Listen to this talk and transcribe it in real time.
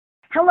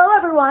Hello,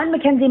 everyone.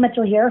 Mackenzie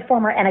Mitchell here,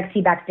 former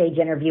NXT Backstage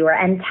interviewer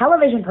and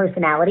television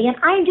personality, and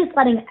I'm just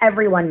letting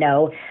everyone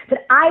know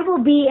that I will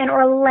be in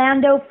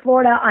Orlando,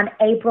 Florida on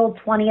April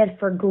 20th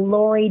for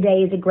Glory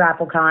Days at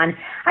GrappleCon.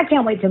 I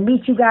can't wait to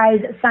meet you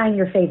guys, sign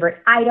your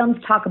favorite items,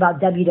 talk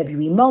about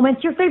WWE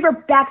moments, your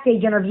favorite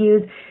backstage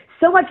interviews.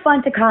 So much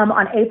fun to come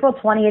on April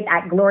 20th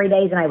at Glory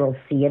Days, and I will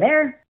see you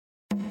there.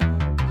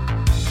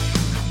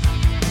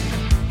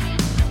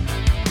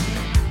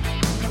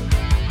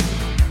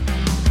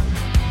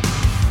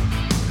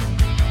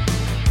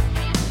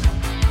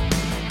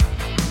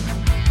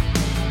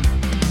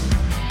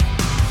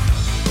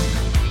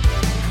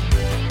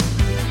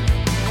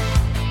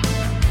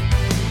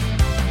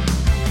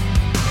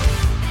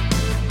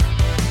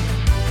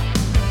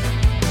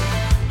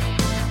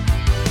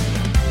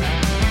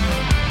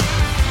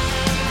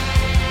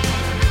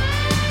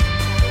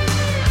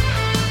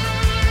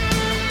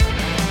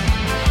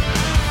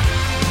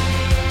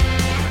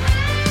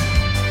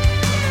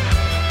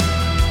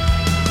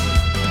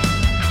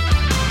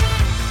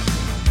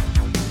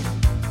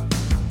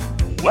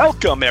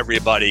 Welcome,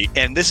 everybody,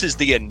 and this is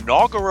the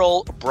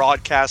inaugural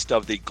broadcast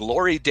of the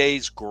Glory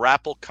Days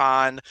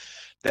GrappleCon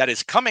that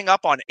is coming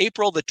up on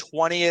April the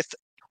 20th,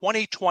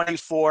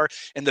 2024,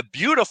 in the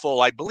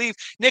beautiful, I believe,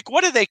 Nick,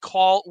 what is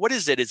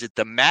it? Is it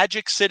the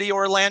Magic City,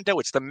 Orlando?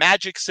 It's the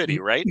Magic City,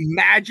 right?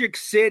 Magic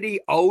City,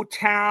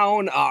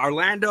 O-Town.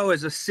 Orlando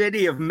is a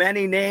city of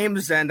many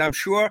names, and I'm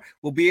sure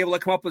we'll be able to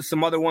come up with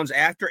some other ones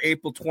after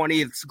April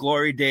 20th,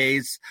 Glory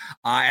Days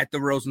at the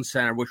Rosen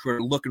Center, which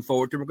we're looking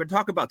forward to. We're going to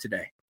talk about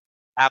today.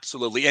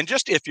 Absolutely. And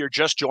just if you're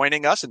just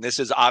joining us, and this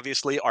is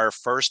obviously our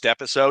first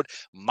episode,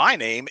 my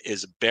name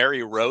is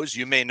Barry Rose.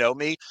 You may know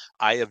me.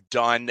 I have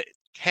done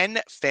 10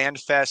 fan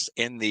fests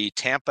in the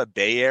Tampa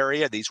Bay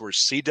area. These were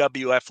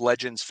CWF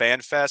Legends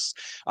fan fests.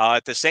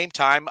 At the same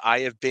time,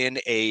 I have been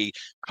a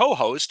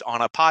co-host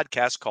on a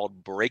podcast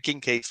called Breaking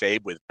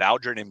Kayfabe with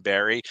Baldwin and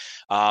Barry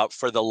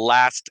for the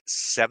last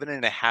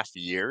 7.5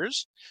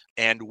 years.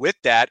 And with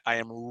that, I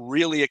am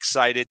really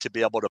excited to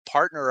be able to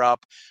partner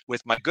up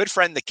with my good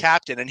friend, the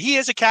captain. And he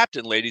is a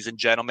captain, ladies and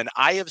gentlemen.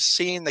 I have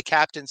seen the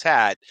captain's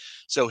hat,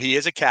 so he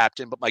is a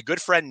captain. But my good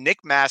friend, Nick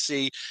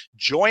Massey,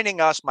 joining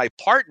us, my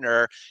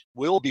partner,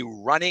 will be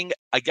running,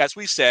 I guess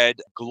we said,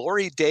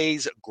 Glory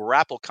Days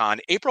GrappleCon,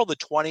 April the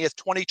 20th,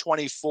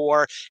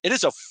 2024. It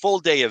is a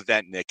full-day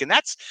event, Nick. And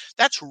that's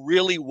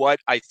really what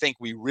I think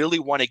we really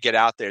want to get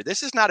out there.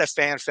 This is not a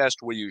fan fest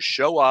where you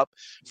show up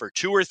for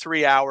 2 or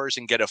 3 hours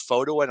and get a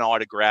photo and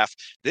autograph.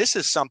 This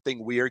is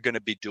something we are going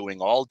to be doing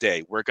all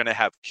day. We're going to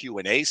have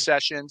Q&A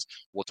sessions.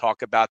 We'll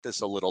talk about this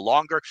a little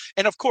longer.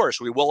 And of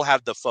course, we will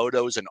have the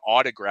photos and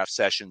autograph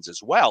sessions as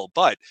well.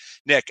 But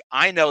Nick,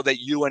 I know that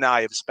you and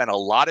I have spent a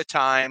lot of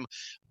time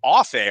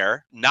off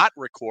air, not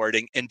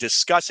recording, and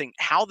discussing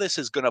how this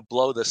is going to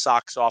blow the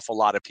socks off a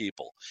lot of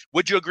people.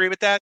 Would you agree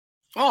with that?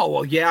 Oh,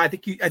 well, yeah, I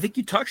think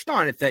you touched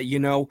on it that,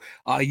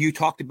 you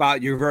talked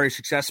about your very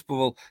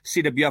successful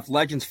CWF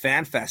Legends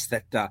Fan Fest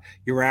that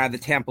you ran out of the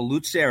Tampa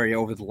Lutz area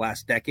over the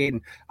last decade.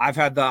 And I've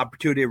had the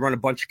opportunity to run a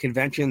bunch of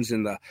conventions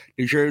in the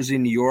New Jersey,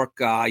 New York,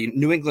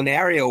 New England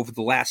area over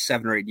the last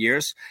 7 or 8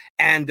 years.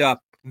 And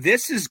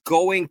this is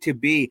going to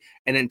be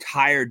an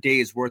entire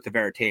day's worth of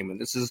entertainment.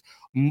 This is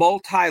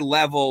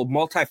multi-level,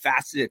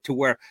 multifaceted to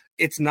where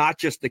it's not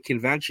just the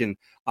convention.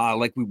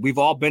 Like we've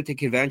all been to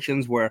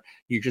conventions where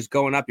you're just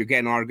going up, you're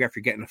getting an autograph,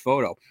 you're getting a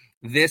photo.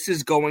 This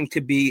is going to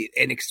be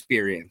an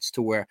experience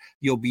to where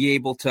you'll be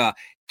able to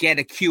get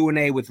a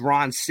Q&A with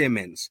Ron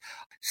Simmons,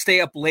 stay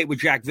up late with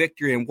Jack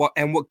Victory, and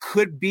what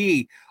could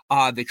be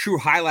the true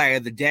highlight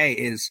of the day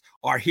is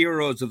our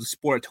Heroes of the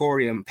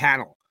Sportatorium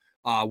panel.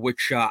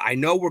 Which I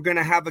know we're going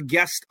to have a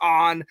guest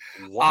on,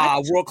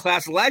 World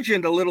Class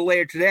Legend, a little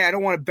later today. I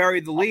don't want to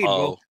bury the lead.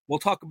 We'll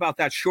talk about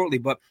that shortly.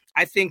 But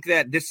I think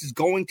that this is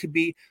going to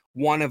be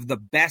one of the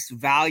best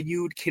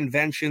valued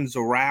conventions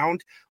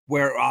around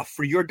where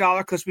for your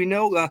dollar, because we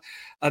know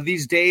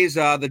these days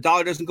the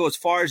dollar doesn't go as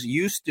far as it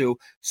used to.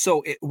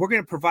 So we're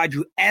going to provide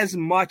you as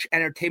much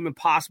entertainment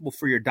possible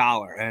for your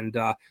dollar. And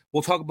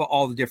we'll talk about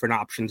all the different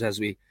options as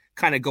we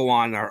kind of go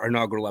on our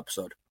inaugural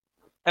episode.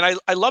 And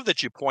I love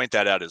that you point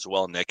that out as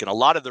well, Nick. And a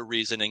lot of the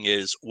reasoning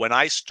is when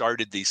I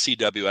started the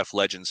CWF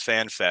Legends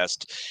Fan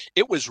Fest,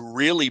 it was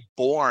really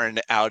born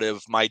out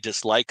of my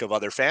dislike of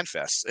other fan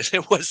fests.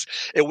 It was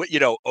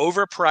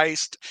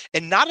overpriced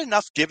and not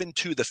enough given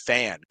to the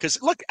fan.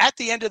 Because look, at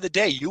the end of the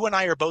day, you and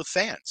I are both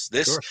fans.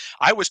 Sure.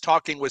 I was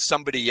talking with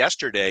somebody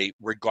yesterday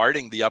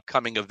regarding the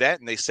upcoming event,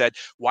 and they said,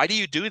 "Why do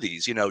you do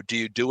these? Do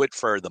you do it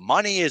for the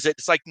money?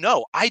 It's like,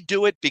 no, I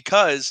do it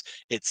because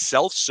it's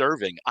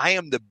self-serving. I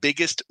am the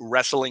biggest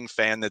wrestling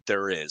fan that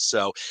there is.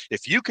 So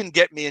if you can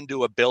get me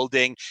into a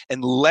building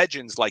and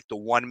legends like the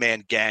One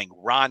Man Gang,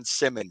 Ron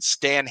Simmons,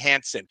 Stan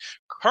Hansen,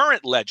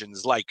 current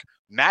legends like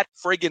Matt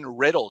friggin'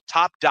 Riddle,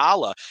 Top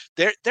Dollar.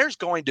 There's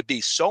going to be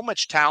so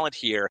much talent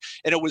here.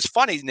 And it was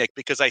funny, Nick,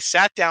 because I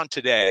sat down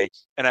today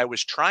and I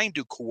was trying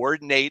to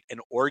coordinate and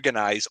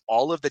organize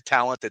all of the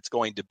talent that's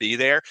going to be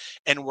there.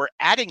 And we're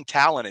adding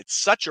talent at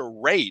such a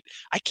rate,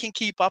 I can't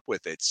keep up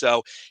with it.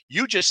 So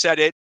you just said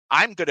it.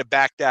 I'm going to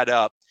back that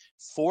up.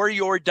 For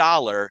your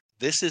dollar,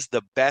 this is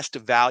the best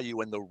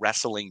value in the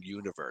wrestling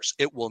universe.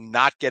 It will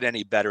not get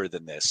any better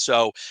than this.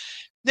 So,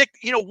 Nick,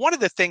 one of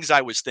the things I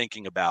was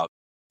thinking about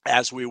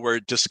as we were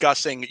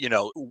discussing,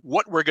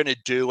 what we're going to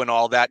do and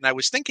all that, and I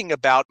was thinking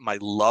about my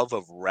love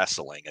of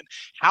wrestling and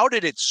how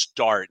did it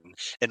start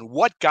and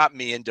what got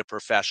me into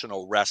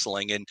professional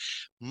wrestling. And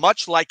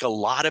much like a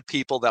lot of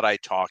people that I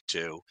talk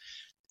to,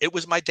 it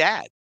was my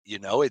dad.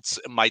 It's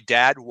my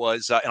dad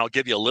was, and I'll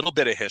give you a little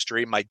bit of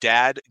history. My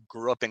dad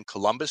grew up in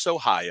Columbus,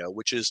 Ohio,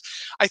 which is,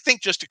 I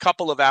think, just a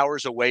couple of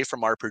hours away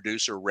from our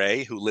producer,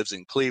 Ray, who lives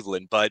in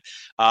Cleveland. But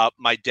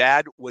my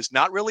dad was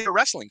not really a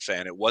wrestling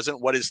fan. It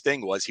wasn't what his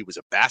thing was. He was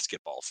a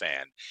basketball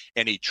fan,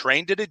 and he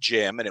trained at a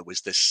gym, and it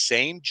was the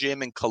same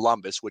gym in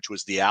Columbus, which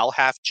was the Al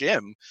Half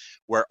Gym,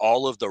 where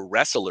all of the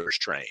wrestlers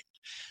trained.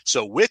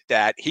 So with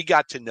that, he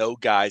got to know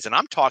guys, and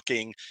I'm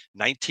talking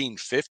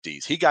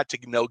 1950s. He got to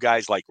know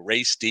guys like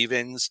Ray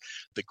Stevens,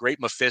 the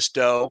Great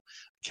Mephisto.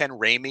 Ken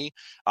Ramey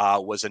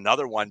was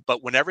another one.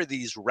 But whenever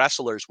these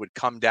wrestlers would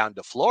come down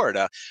to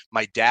Florida,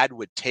 my dad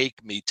would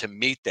take me to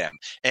meet them.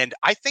 And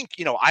I think,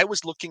 I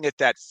was looking at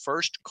that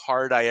first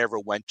card I ever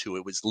went to.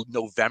 It was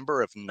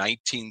November of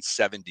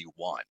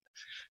 1971.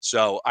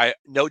 So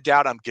no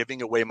doubt I'm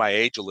giving away my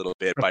age a little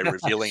bit by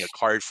revealing a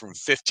card from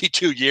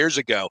 52 years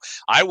ago.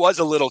 I was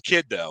a little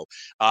kid though,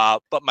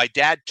 but my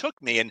dad took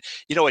me, and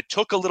it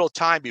took a little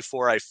time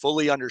before I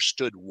fully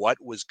understood what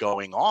was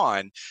going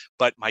on.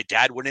 But my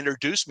dad would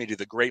introduce me to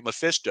the Great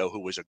Mephisto,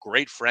 who was a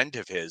great friend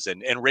of his,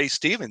 and Ray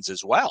Stevens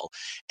as well.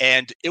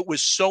 And it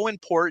was so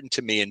important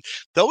to me. And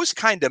those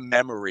kind of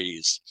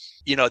memories,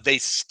 they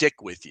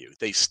stick with you.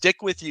 They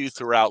stick with you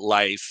throughout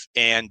life.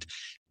 And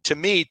to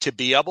me, to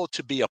be able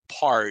to be a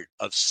part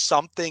of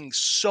something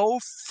so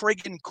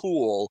friggin'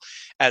 cool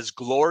as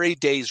Glory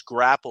Days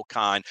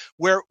GrappleCon,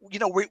 where,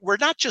 we're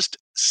not just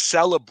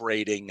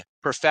celebrating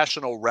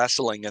professional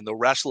wrestling and the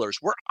wrestlers,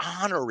 we're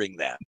honoring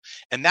them.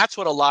 And that's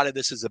what a lot of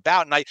this is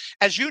about. And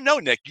as you know,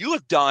 Nick, you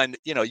have done,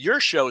 your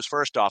shows.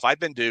 First off, I've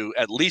been to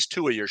at least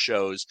 2 of your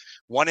shows,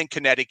 one in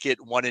Connecticut,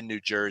 one in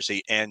New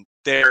Jersey. And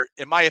they're,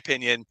 in my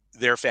opinion,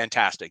 they're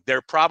fantastic.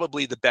 They're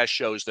probably the best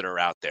shows that are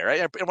out there.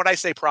 And when I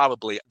say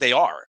probably, they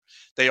are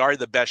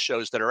the best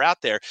shows that are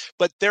out there.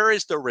 But there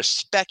is the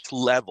respect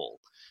level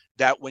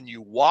that when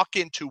you walk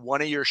into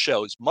one of your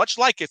shows, much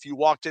like if you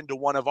walked into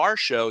one of our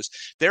shows,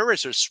 there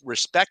is a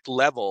respect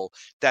level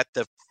that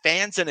the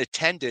fans in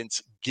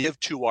attendance give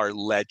to our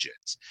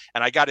legends.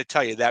 And I got to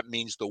tell you, that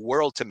means the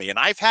world to me. And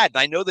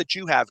I know that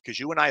you have, because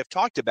you and I have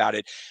talked about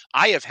it,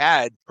 I have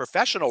had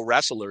professional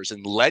wrestlers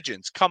and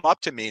legends come up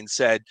to me and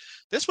said,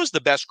 this was the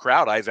best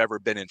crowd I've ever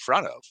been in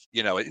front of.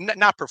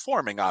 Not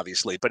performing,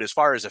 obviously, but as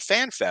far as a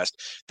fan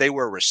fest, they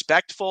were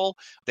respectful.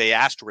 They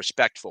asked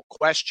respectful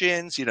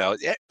questions,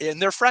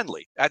 and they're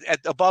friendly.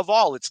 Above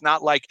all, it's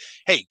not like,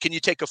 hey, can you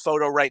take a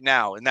photo right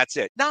now? And that's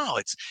it. No,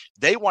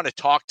 they want to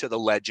talk to the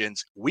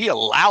legends. We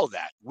allow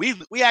that.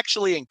 We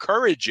actually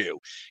encourage you.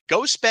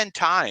 Go spend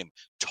time,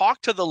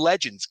 talk to the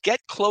legends,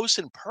 get close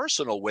and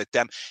personal with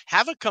them,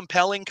 have a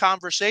compelling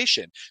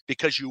conversation,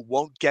 because you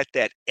won't get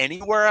that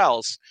anywhere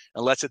else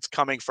unless it's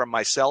coming from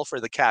myself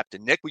or the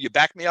captain. Nick, will you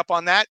back me up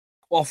on that?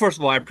 Well, first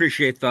of all, I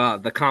appreciate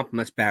the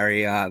compliments,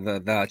 Barry.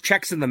 The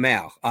check's in the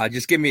mail.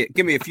 Just give me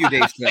a few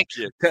days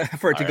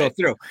for it to go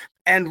through.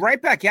 And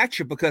right back at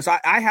you, because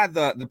I had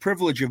the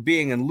privilege of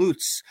being in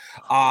Lutz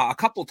a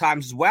couple of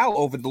times as well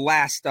over the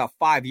last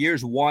 5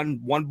 years, one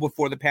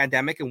before the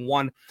pandemic and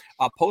one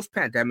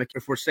post-pandemic,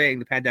 if we're saying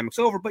the pandemic's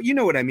over. But you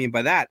know what I mean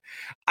by that.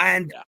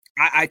 And yeah.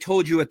 I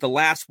told you at the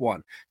last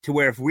one, to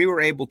where if we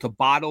were able to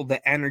bottle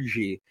the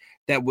energy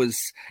that was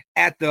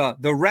at the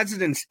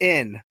Residence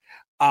Inn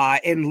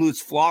in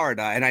Lutz,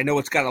 Florida, and I know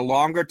it's got a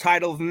longer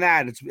title than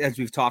that, as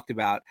we've talked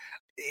about.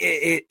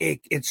 There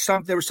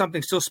was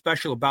something so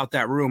special about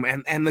that room,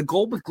 and the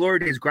goal with Glory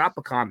Days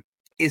GrappleCon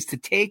is to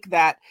take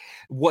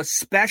what's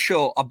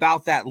special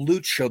about that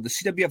Lutz show, the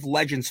CWF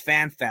Legends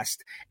Fan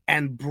Fest,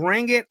 and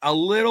bring it a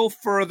little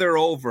further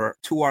over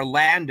to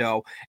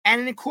Orlando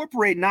and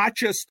incorporate not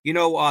just,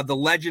 the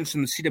legends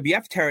from the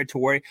CWF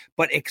territory,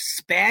 but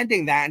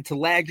expanding that into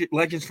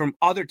legends from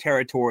other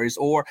territories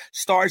or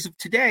stars of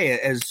today,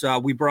 as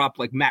we brought up,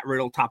 like Matt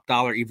Riddle, Top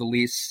Dollar,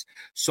 Evilise,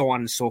 so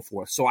on and so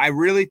forth. So I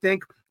really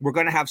think we're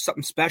going to have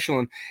something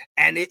special.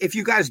 And if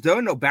you guys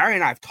don't know, Barry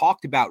and I have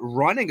talked about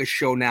running a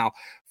show now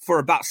for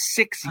about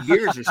 6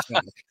 years or so.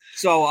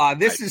 So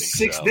this is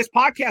six. So. This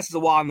podcast is a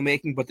while in the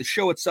making, but the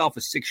show itself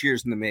is 6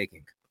 years in the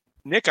making.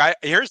 Nick,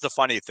 here's the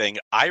funny thing.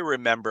 I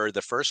remember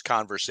the first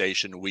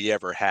conversation we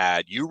ever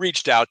had. You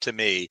reached out to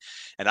me,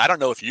 and I don't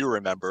know if you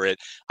remember it.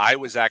 I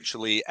was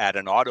actually at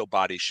an auto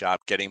body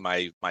shop getting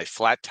my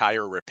flat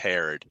tire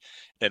repaired,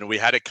 and we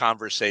had a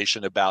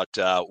conversation about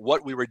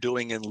what we were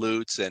doing in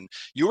Lutz. And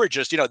you were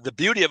just, the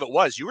beauty of it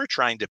was you were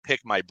trying to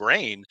pick my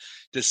brain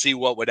to see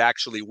what would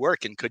actually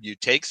work, and could you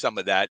take some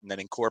of that and then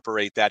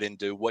incorporate that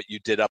into what you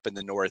did up in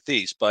the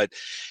Northeast. But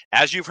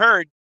as you've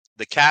heard,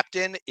 the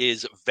captain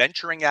is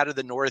venturing out of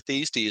the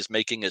Northeast. He is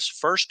making his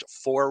first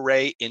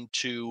foray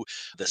into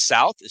the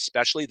South,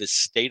 especially the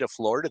state of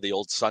Florida, the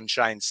old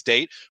Sunshine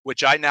State,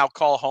 which I now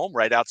call home,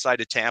 right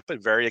outside of Tampa.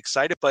 Very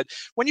excited. But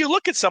when you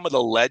look at some of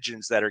the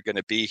legends that are going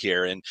to be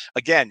here, and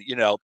again,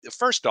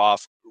 first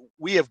off,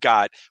 we have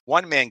got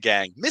one man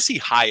gang. Missy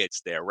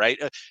Hyatt's there, right?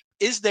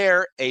 Is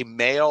there a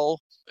male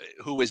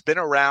who has been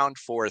around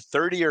for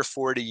 30 or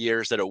 40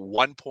 years that at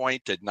one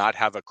point did not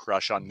have a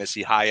crush on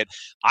Missy Hyatt?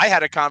 I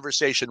had a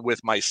conversation with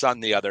my son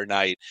the other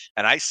night,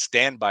 and I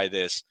stand by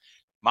this.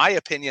 My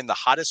opinion, the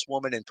hottest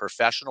woman in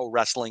professional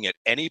wrestling at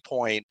any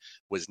point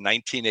was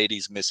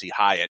 1980s Missy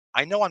Hyatt.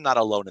 I know I'm not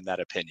alone in that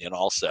opinion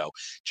also.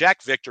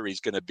 Jack Victory's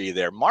going to be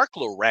there. Mark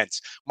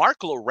Lawrence,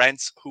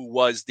 who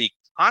was the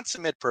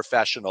consummate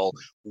professional.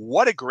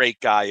 What a great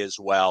guy as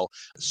well.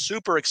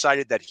 Super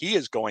excited that he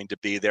is going to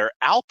be there.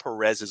 Al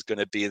Perez is going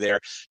to be there.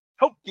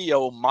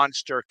 Tokyo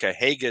Monster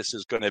Cahagas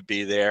is going to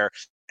be there.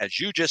 As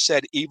you just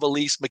said,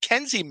 Ivelisse,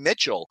 Mackenzie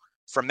Mitchell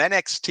from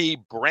NXT,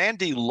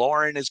 Brandy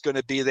Lauren is going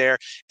to be there.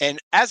 And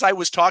as I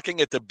was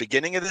talking at the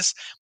beginning of this,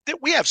 that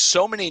we have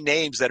so many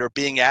names that are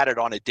being added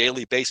on a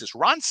daily basis.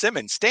 Ron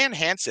Simmons, Stan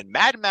Hansen,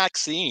 Mad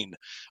Maxine.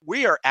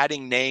 We are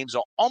adding names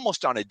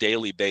almost on a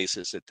daily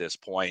basis at this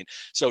point.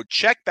 So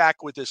check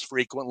back with us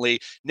frequently.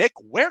 Nick,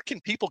 where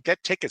can people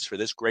get tickets for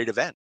this great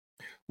event?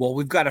 Well,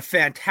 we've got a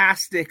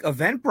fantastic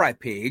Eventbrite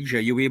page.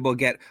 You'll be able to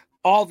get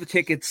all the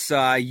tickets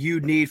you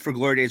need for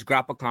Glory Days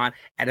GrappleCon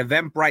at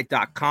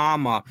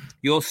eventbrite.com.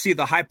 You'll see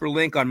the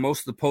hyperlink on most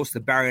of the posts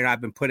that Barry and I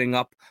have been putting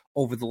up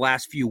over the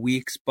last few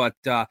weeks. But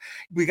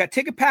we got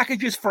ticket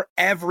packages for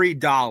every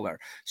dollar.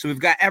 So we've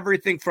got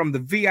everything from the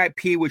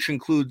VIP, which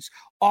includes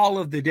all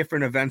of the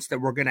different events that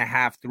we're going to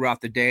have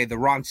throughout the day, the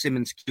Ron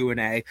Simmons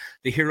Q&A,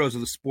 the Heroes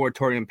of the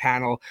Sportatorium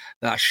panel,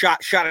 the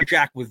Shot at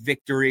Jack with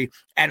Victory,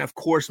 and, of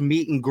course,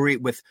 meet and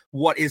greet with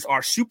what is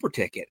our super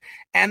ticket.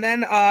 And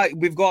then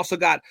we've also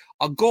got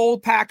a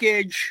gold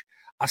package,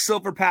 a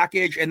silver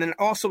package, and then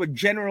also a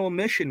general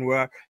admission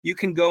where you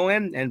can go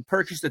in and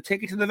purchase the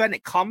ticket to the event.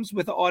 It comes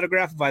with an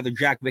autograph of either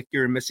Jack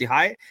Victory or Missy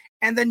Hyatt,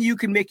 and then you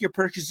can make your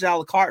purchases a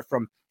la carte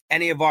from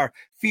any of our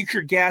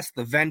featured guests,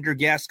 the vendor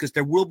guests, because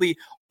there will be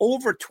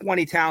over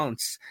 20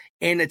 talents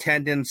in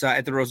attendance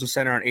at the Rosen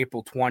Center on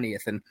April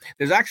 20th. And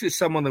there's actually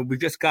someone that we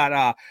just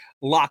got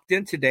locked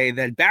in today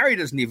that Barry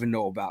doesn't even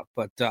know about,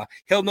 but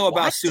he'll know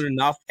about soon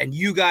enough, and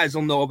you guys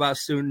will know about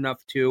soon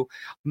enough too.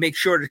 Make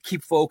sure to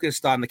keep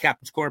focused on the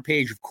Captain's Corner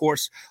page, of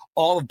course,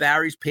 all of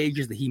Barry's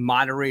pages that he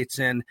moderates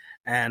in,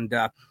 and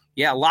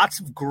lots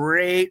of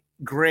great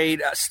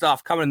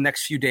stuff coming in the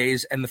next few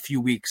days and the few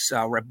weeks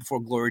right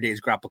before Glory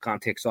Days GrappleCon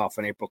takes off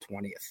on April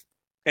 20th.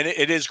 And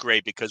it is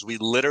great because we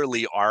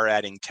literally are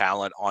adding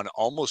talent on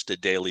almost a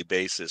daily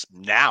basis.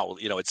 Now,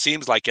 it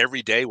seems like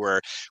every day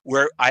where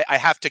I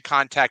have to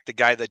contact the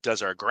guy that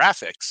does our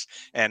graphics,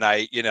 and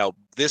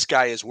this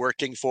guy is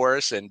working for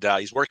us, and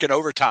he's working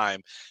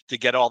overtime to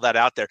get all that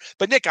out there.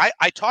 But Nick,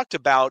 I talked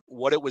about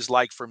what it was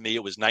like for me.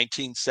 It was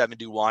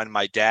 1971.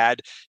 My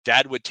dad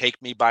would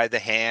take me by the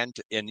hand,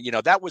 and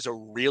that was a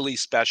really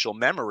special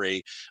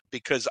memory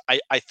because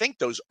I think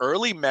those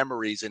early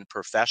memories in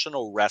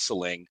professional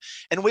wrestling,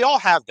 and we all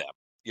have them,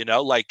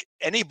 like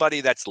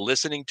anybody that's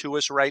listening to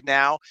us right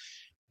now,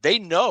 they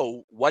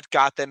know what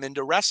got them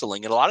into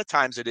wrestling. And a lot of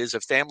times it is a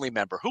family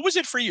member. Who was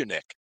it for you,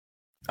 Nick?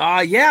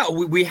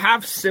 We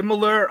have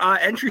similar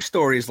entry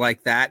stories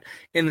like that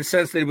in the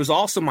sense that it was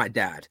also my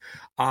dad.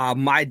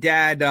 My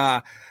dad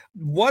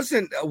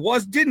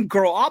didn't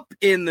grow up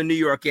in the New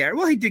York area.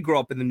 Well, he did grow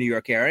up in the New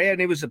York area,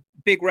 and he was a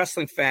big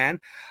wrestling fan.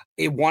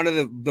 One of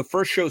the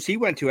first shows he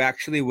went to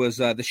actually was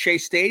the Shea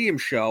Stadium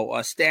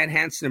show, Stan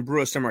Hansen and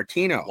Bruno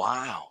Sammartino.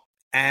 Wow.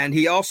 And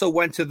he also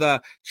went to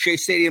the Shea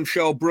Stadium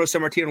show, Bruno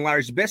Sammartino and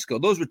Larry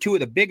Zbyszko. Those were two of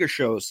the bigger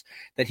shows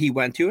that he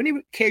went to, and he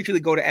would occasionally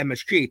go to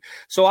MSG.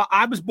 So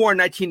I was born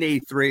in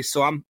 1983,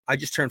 so I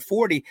just turned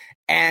 40.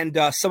 And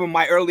some of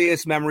my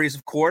earliest memories,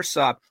 of course,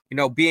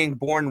 being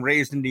born and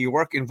raised in New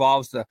York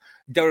involves the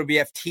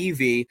WWF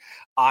TV.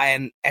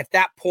 And at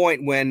that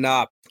point when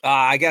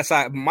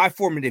my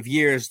formative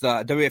years,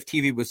 the WWF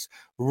TV was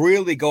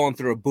really going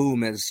through a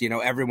boom, as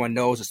everyone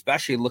knows,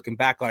 especially looking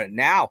back on it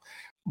now.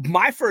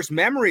 My first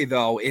memory,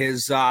 though,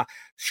 is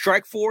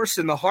Strikeforce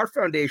and the Hart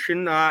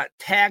Foundation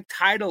tag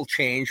title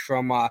change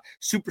from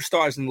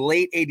Superstars in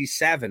late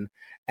 '87,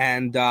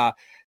 and I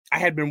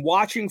had been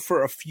watching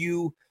for a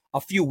few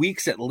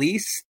weeks at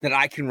least that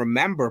I can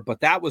remember,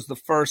 but that was the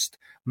first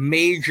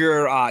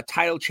major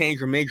title change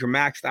or major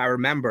match that I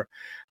remember.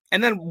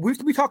 And then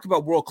we talked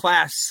about World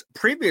Class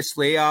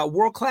previously.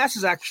 World Class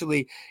is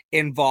actually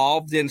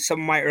involved in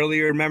some of my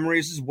earlier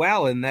memories as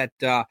well, in that,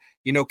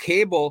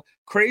 cable,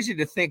 crazy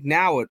to think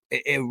now,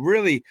 it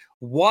really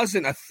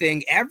wasn't a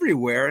thing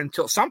everywhere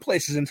until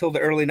the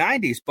early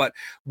 90s. But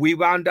we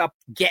wound up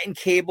getting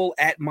cable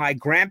at my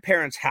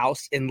grandparents'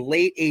 house in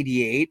late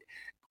 88.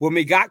 When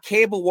we got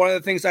cable, one of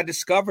the things I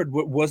discovered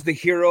was the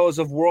Heroes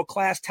of World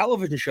Class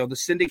television show, the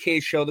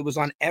syndicated show that was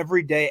on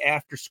every day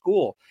after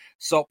school.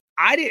 So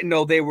I didn't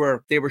know they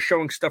were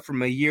showing stuff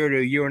from a year to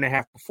a year and a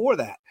half before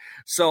that.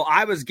 So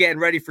I was getting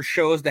ready for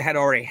shows that had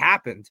already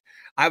happened.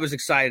 I was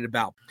excited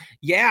about.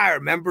 Yeah, I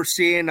remember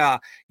seeing,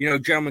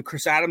 gentleman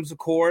Chris Adams, of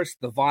course,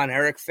 the Von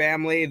Erich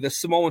family, the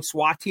Samoan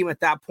SWAT team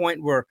at that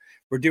point were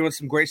doing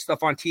some great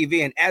stuff on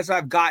TV. And as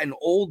I've gotten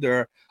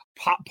older,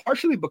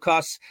 partially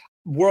because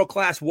World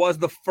Class was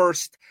the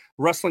first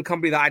wrestling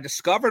company that I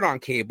discovered on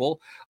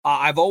cable,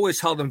 I've always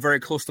held them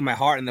very close to my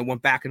heart, and then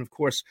went back and, of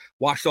course,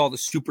 watched all the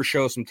super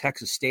shows from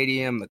Texas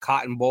Stadium, the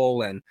Cotton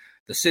Bowl, and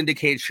the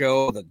Syndicate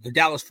show, the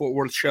Dallas-Fort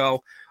Worth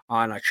show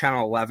on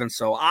Channel 11.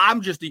 So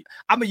I'm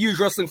a huge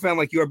wrestling fan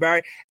like you are,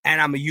 Barry,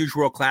 and I'm a huge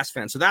World Class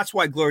fan. So that's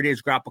why Glory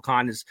Days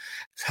GrappleCon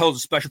holds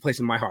a special place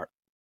in my heart.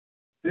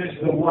 This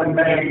is the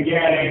one-man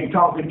gang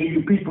talking to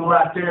you people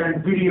out there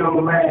in video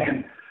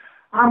land.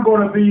 I'm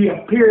going to be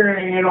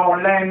appearing in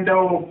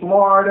Orlando,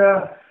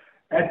 Florida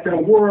at the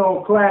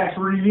World Class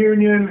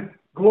Reunion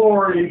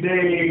Glory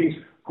Days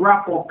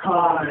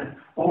GrappleCon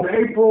on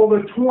April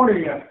the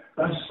 20th,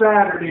 a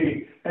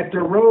Saturday, at the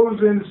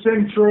Rosen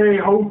Century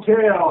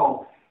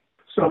Hotel.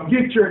 So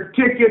get your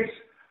tickets.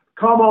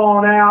 Come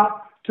on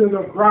out to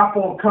the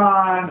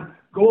GrappleCon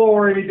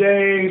Glory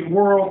Days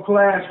World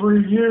Class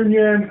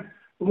Reunion.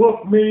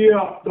 Look me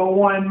up, the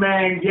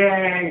one-man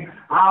gang.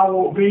 I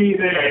will be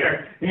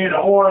there in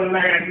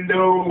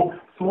Orlando,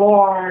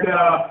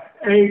 Florida,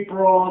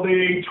 April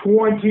the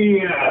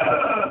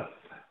 20th.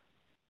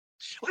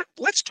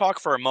 Let's talk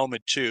for a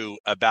moment too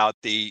about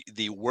the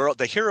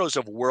Heroes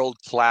of World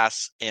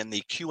Class and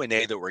the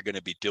Q&A that we're going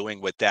to be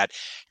doing with that.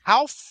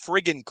 How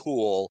friggin'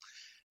 cool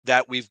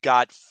that we've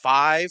got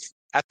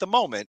at the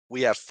moment,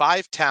 we have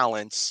 5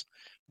 talents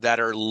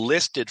that are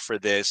listed for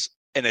this.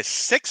 And a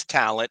 6th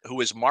talent,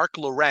 who is Mark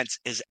Lawrence,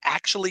 is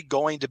actually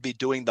going to be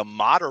doing the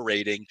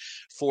moderating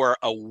for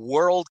a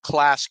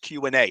world-class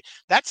Q&A.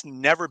 That's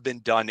never been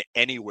done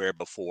anywhere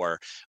before.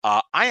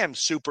 I am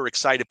super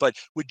excited, but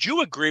would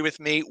you agree with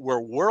me?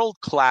 We're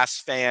world-class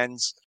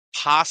fans,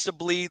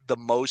 possibly the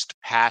most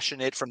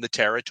passionate from the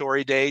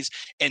territory days.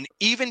 And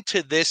even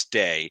to this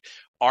day,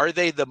 are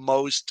they the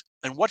most,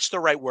 and what's the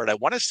right word? I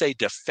want to say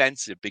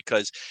defensive,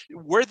 because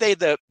were they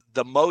the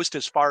most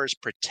as far as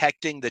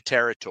protecting the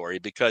territory?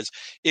 Because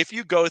if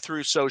you go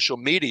through social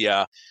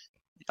media,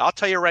 I'll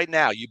tell you right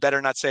now, you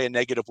better not say a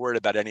negative word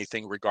about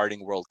anything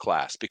regarding World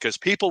Class, because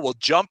people will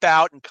jump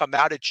out and come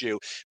out at you.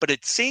 But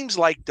it seems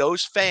like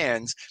those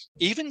fans,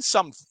 even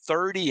some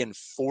 30 and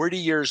 40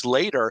 years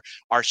later,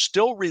 are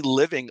still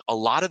reliving a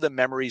lot of the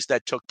memories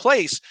that took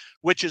place,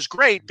 which is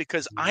great,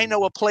 because I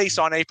know a place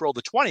on April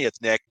the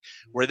 20th, Nick,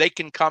 where they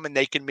can come and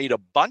they can meet a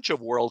bunch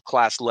of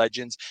world-class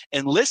legends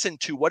and listen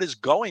to what is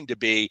going to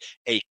be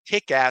a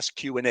kick-ass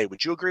Q&A.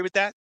 Would you agree with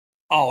that?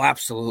 Oh,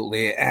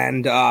 absolutely.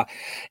 And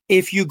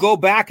if you go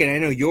back, and I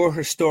know you're a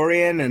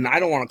historian, and I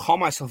don't want to call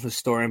myself a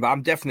historian, but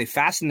I'm definitely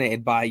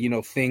fascinated by,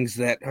 things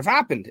that have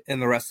happened in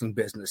the wrestling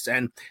business.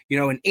 And,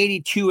 in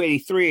 82,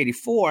 83,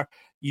 84,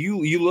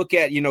 you look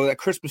at, that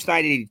Christmas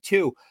night,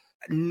 82,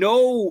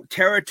 no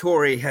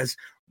territory has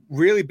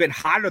really been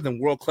hotter than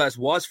World Class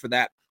was for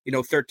that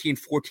 13,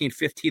 14,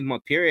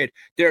 15-month period.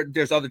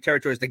 There's other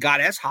territories that got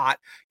as hot,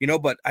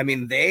 but I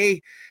mean,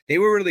 they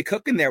were really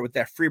cooking there with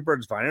that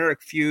Freebirds Von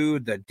Erich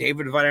feud, the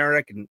David Von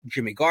Erich and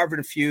Jimmy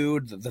Garvin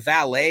feud, the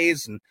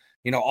Valets, and,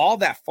 all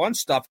that fun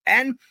stuff.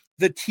 And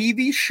the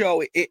TV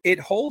show, it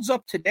holds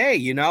up today,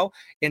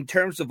 in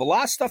terms of a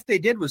lot of stuff they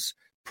did was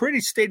pretty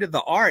state of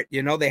the art.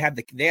 They had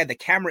the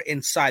camera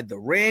inside the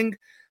ring.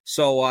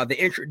 So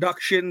the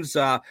introductions,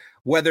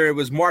 whether it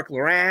was Mark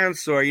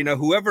Lawrence or,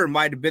 whoever it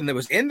might have been that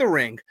was in the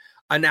ring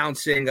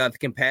announcing the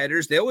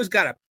competitors, they always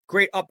got a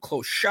great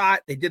up-close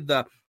shot. They did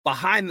the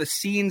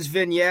behind-the-scenes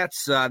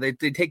vignettes. They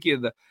take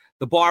you to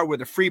the bar where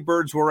the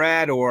Freebirds were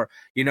at, or,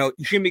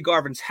 Jimmy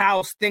Garvin's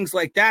house, things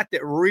like that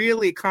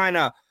really kind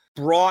of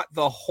brought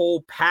the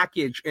whole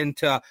package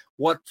into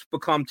what's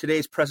become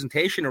today's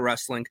presentation of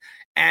wrestling.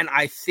 And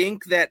I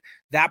think that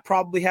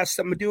probably has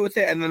something to do with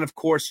it. And then, of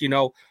course,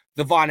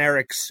 the Von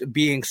Erichs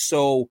being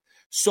so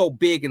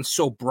big and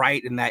so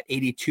bright in that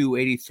 82,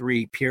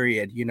 83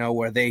 period,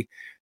 where they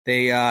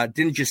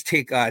didn't just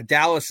take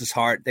Dallas's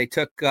heart. They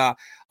took a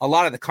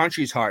lot of the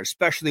country's heart,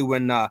 especially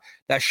when that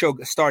show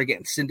started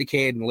getting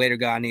syndicated and later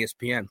got on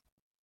ESPN.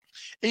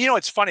 And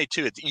it's funny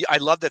too. I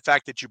love the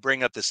fact that you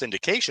bring up the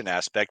syndication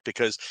aspect,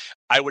 because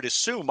I would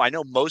assume, I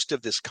know most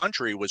of this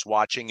country was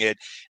watching it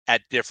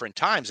at different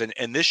times.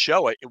 And this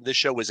show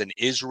was in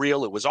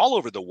Israel. It was all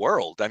over the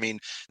world. I mean,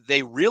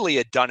 they really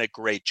had done a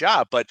great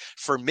job. But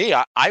for me,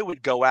 I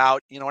would go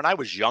out, when I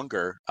was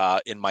younger,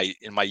 in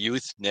my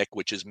youth, Nick,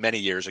 which is many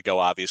years ago,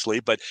 obviously,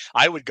 but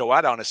I would go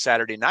out on a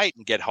Saturday night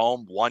and get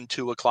home 1,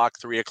 2 o'clock,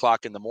 3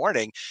 o'clock in the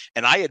morning.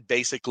 And I had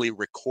basically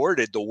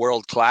recorded the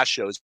world-class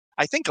shows,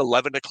 I think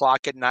 11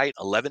 o'clock at night,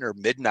 11 or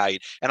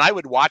midnight, and I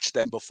would watch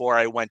them before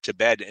I went to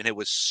bed, and it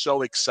was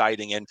so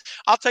exciting. And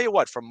I'll tell you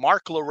what, from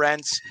Mark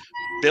Lawrence,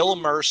 Bill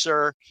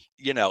Mercer,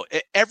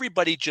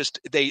 everybody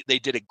they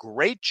did a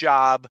great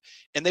job,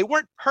 and they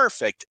weren't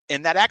perfect,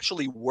 and that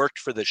actually worked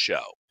for the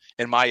show,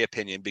 in my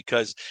opinion,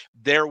 because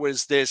there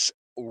was this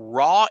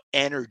raw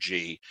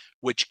energy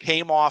which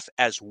came off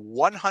as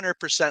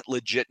 100%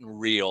 legit and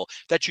real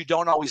that you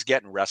don't always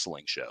get in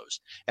wrestling shows.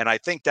 And I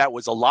think that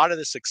was a lot of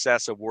the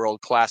success of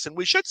World Class. And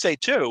we should say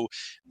too,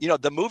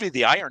 the movie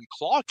The Iron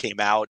Claw came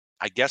out,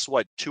 I guess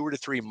 2 to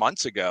 3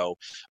 months ago.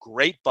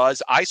 Great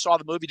buzz. I saw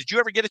the movie. Did you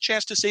ever get a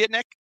chance to see it,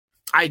 Nick?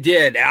 I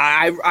did.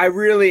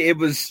 It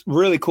was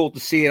really cool to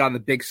see it on the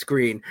big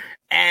screen.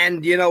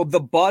 And, the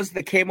buzz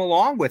that came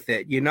along with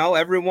it,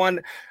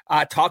 everyone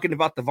talking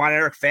about the Von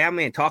Erich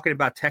family and talking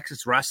about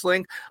Texas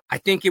wrestling. I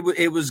think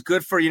it was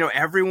good for,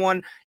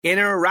 everyone in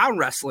and around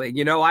wrestling.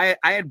 I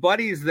had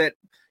buddies that,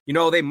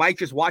 they might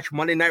just watch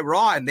Monday Night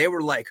Raw and they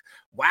were like,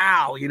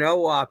 wow,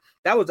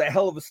 that was a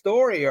hell of a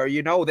story. Or,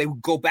 they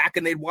would go back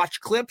and they'd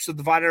watch clips of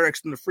the Von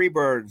Erichs and the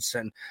Freebirds.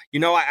 And,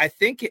 I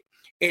think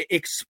it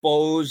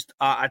exposed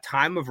a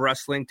time of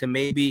wrestling to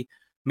maybe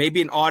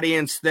an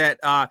audience that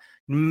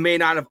may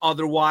not have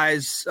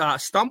otherwise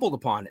stumbled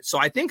upon it. So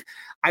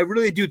I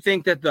really do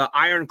think that the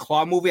Iron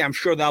Claw movie, I'm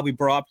sure that'll be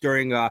brought up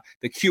during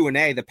the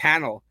Q&A, the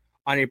panel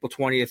on April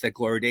 20th at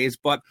Glory Days.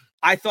 But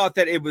I thought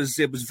that it was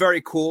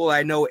very cool.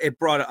 I know it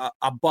brought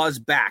a buzz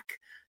back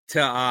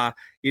to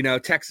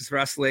Texas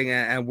wrestling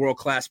and World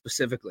Class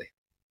specifically.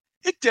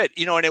 It did,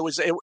 and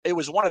it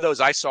was one of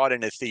those. I saw it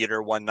in a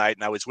theater one night,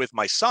 and I was with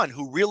my son,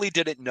 who really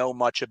didn't know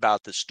much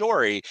about the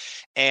story,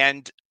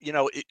 and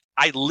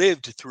I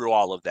lived through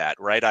all of that.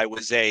 Right, I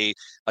was a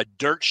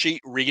dirt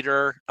sheet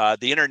reader.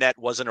 The internet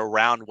wasn't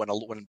around when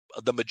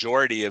the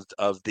majority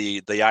of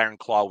the Iron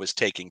Claw was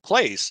taking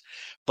place,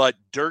 but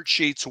dirt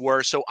sheets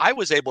were. So I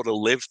was able to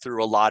live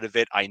through a lot of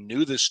it. I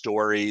knew the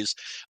stories,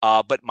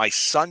 but my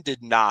son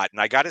did not.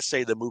 And I got to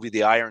say, the movie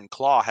The Iron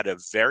Claw had a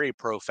very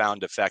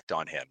profound effect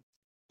on him.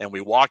 And we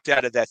walked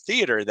out of that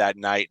theater that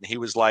night and he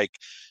was like,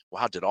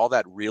 wow, did all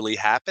that really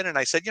happen? And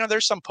I said,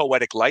 there's some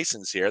poetic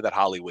license here that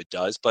Hollywood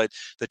does, but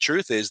the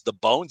truth is the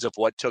bones of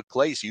what took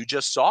place you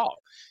just saw.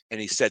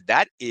 And he said,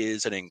 that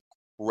is an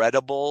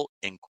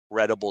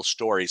incredible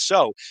story.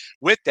 So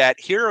with that,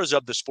 Heroes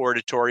of the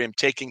Sportatorium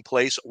taking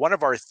place, one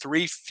of our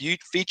 3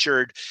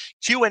 featured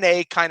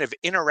Q&A kind of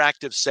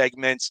interactive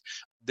segments.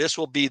 This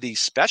will be the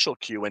special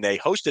Q&A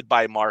hosted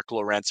by Mark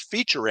Lawrence,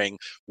 featuring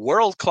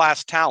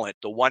world-class talent,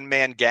 the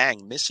one-man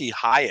gang, Missy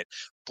Hyatt,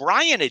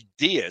 Brian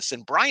Adias.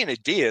 And Brian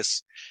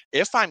Adias,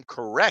 if I'm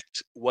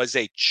correct, was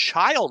a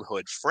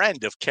childhood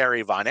friend of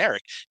Kerry Von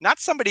Erich. Not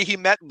somebody he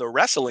met in the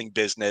wrestling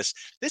business.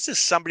 This is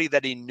somebody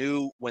that he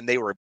knew when they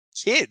were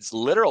kids,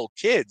 literal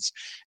kids.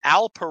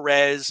 Al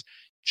Perez,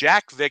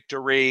 Jack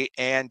Victory,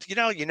 and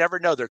you never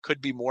know, there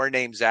could be more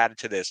names added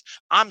to this.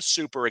 I'm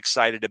super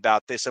excited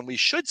about this, and we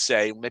should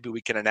say, maybe we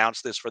can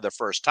announce this for the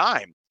first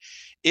time.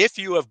 If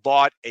you have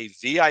bought a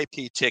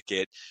VIP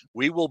ticket,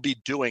 we will be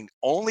doing,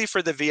 only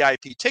for the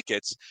VIP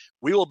tickets,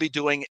 we will be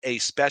doing a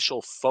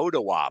special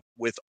photo op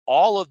with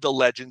all of the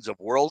legends of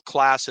World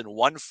Class in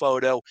one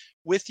photo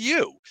with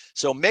you.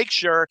 So make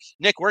sure,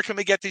 Nick, where can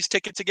we get these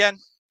tickets again?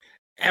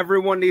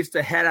 Everyone needs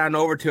to head on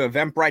over to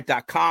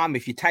eventbrite.com.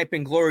 If you type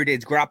in Glory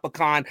Days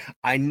GrappleCon,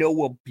 I know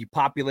we'll be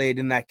populated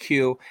in that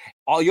queue.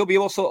 You'll be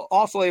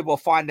also able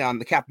to find on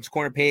the Captain's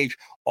Corner page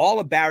all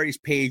of Barry's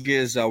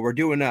pages. We're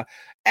doing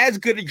as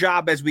good a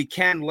job as we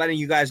can letting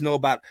you guys know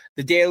about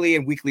the daily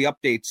and weekly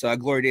updates.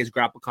 Glory Days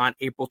GrappleCon,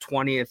 April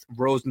 20th,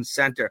 Rosen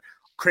Center.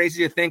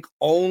 Crazy to think,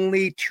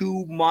 only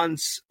 2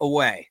 months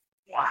away.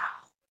 Wow.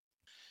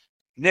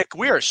 Nick,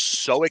 we are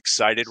so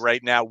excited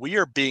right now. We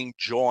are being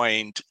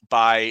joined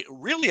by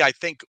really, I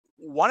think,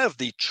 one of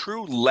the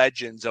true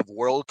legends of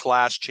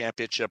world-class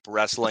championship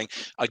wrestling,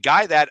 a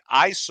guy that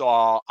I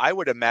saw, I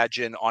would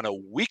imagine, on a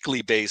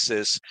weekly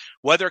basis,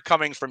 whether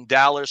coming from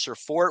Dallas or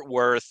Fort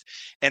Worth.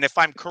 And if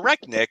I'm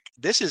correct, Nick,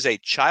 this is a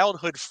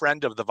childhood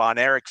friend of the Von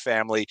Erich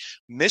family,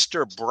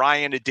 Mr.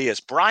 Brian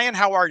Adias. Brian,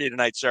 how are you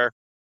tonight, sir?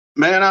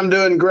 Man, I'm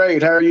doing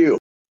great. How are you?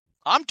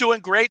 I'm doing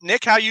great.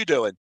 Nick, how you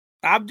doing?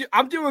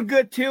 I'm doing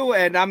good too,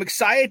 and I'm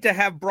excited to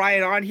have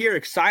Brian on here.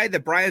 Excited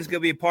that Brian's going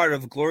to be a part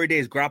of Glory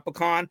Days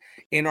GrappleCon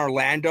in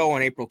Orlando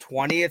on April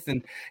 20th.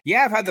 And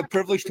yeah, I've had the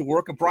privilege to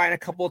work with Brian a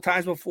couple of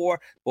times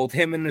before. Both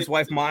him and his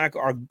wife Monica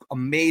are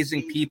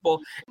amazing people.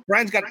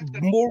 Brian's got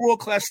more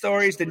world-class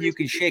stories than you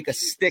can shake a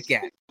stick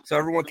at, so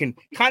everyone can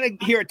kind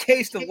of hear a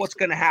taste of what's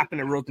going to happen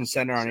at Rosen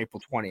Center on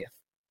April 20th.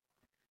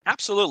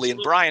 Absolutely. And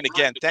Brian,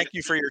 again, thank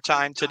you for your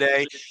time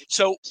today.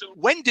 So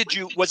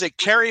was it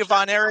Kerry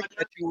Von Erich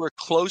that you were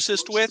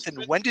closest with?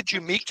 And when did you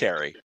meet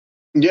Kerry?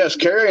 Yes,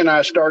 Carrie and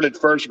I started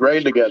first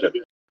grade together.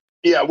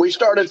 Yeah, we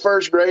started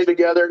first grade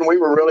together, and we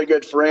were really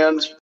good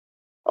friends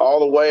all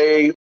the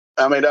way,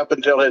 up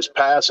until his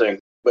passing.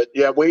 But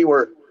yeah, we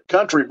were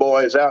country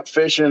boys out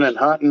fishing and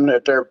hunting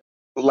at their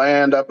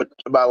land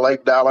by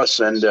Lake Dallas.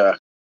 And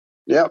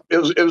yeah,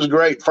 it was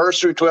great.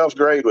 First through 12th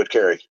grade with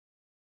Carrie.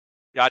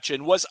 Gotcha.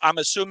 And I'm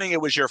assuming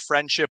it was your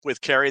friendship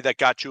with Kerry that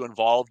got you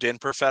involved in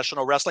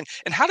professional wrestling.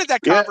 And how did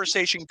that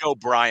conversation go,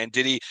 Brian?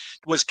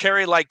 Was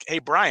Kerry like, hey,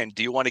 Brian,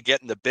 do you want to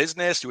get in the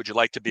business? Would you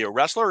like to be a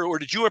wrestler? Or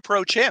did you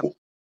approach him?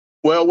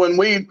 Well, when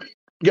we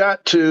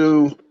got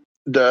to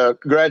the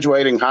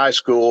graduating high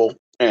school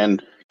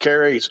and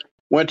Kerry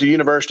went to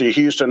University of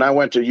Houston, I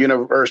went to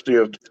University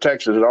of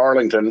Texas at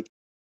Arlington.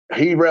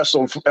 He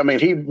wrestled.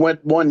 He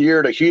went 1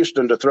 year to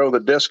Houston to throw the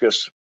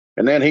discus.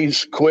 And then he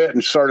quit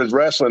and started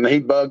wrestling. He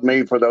bugged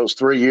me for those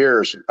 3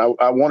 years.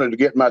 I wanted to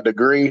get my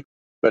degree,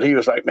 but he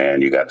was like, man,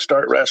 you got to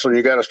start wrestling.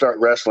 You got to start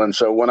wrestling.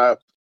 So when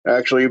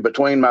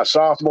between my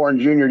sophomore and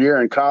junior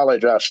year in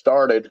college, I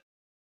started,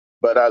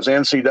 but I was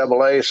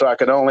NCAA, so I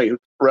could only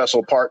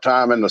wrestle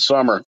part-time in the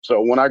summer.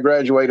 So when I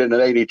graduated in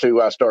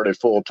 82, I started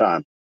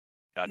full-time.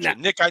 Gotcha.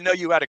 Nick, I know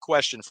you had a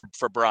question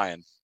for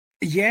Brian.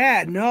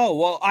 Yeah, no.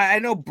 Well, I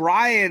know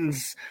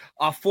Brian's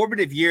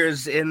formative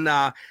years in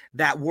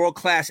that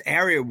world-class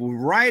area were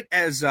right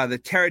as the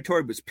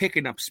territory was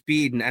picking up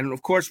speed. And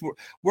of course,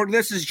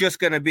 this is just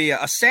going to be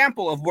a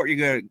sample of what you're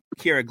going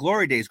to hear at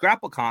Glory Days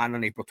GrappleCon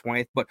on April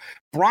 20th. But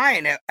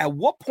Brian, at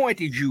what point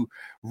did you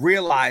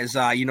realize,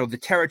 the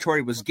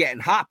territory was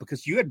getting hot?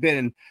 Because you had been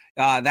in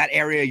that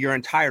area your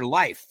entire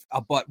life.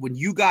 But when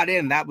you got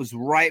in, that was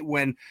right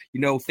when,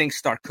 things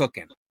start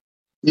cooking.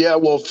 Yeah,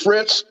 well,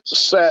 Fritz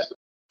sat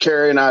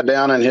Kerry and I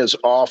down in his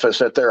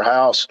office at their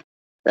house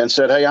and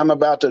said, hey, I'm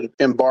about to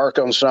embark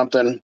on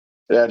something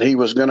that he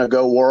was going to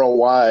go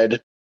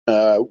worldwide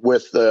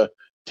with the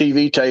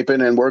TV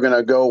taping, and we're going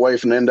to go away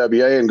from the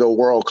NWA and go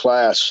world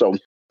class. So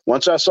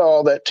once I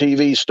saw that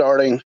TV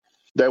starting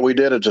that we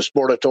did at the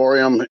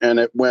Sportatorium and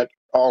it went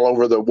all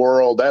over the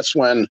world, that's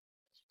when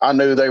I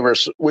knew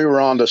we were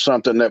on to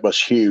something that was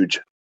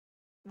huge.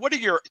 What are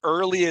your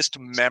earliest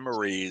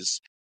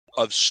memories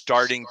of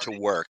starting to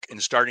work?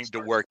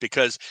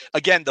 Because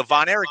again, the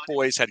Von Erich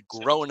boys had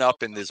grown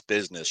up in this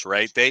business,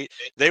 right?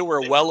 They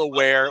were well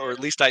aware, or at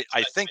least I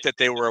think that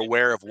they were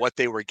aware of what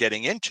they were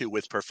getting into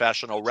with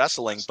professional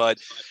wrestling. But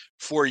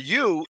for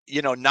you,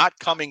 not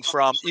coming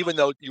from, even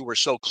though you were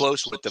so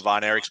close with the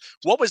Von Erichs,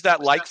 what was that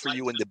like for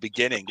you in the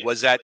beginning?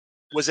 Was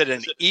it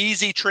an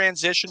easy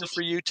transition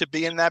for you to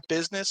be in that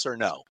business or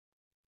no?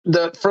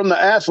 From the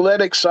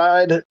athletic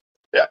side,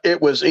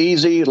 it was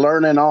easy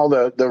learning all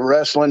the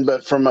wrestling,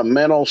 but from a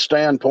mental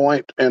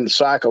standpoint and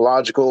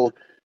psychological,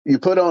 you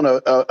put on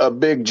a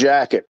big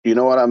jacket, you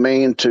know what I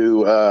mean,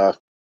 to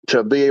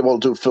be able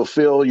to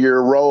fulfill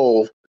your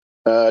role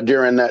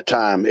during that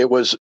time. It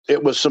was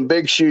some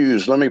big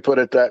shoes, let me put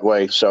it that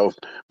way. So,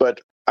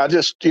 but I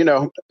just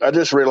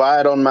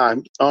relied on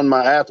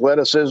my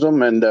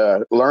athleticism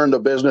and learned the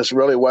business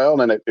really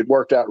well, and it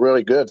worked out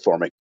really good for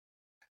me.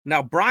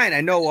 Now, Brian,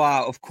 I know,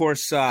 of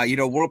course,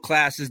 world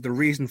class is the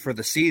reason for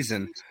the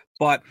season,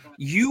 but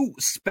you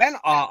spent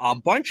a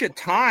bunch of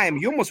time.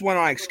 You almost went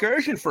on an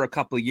excursion for a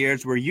couple of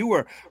years where you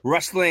were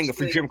wrestling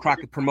for Jim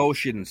Crockett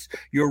Promotions.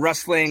 You were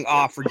wrestling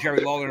for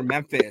Jerry Lawler in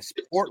Memphis,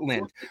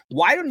 Portland.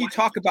 Why don't you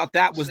talk about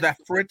that? Was that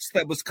Fritz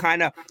that was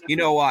kind of,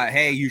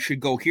 hey, you should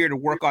go here to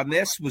work on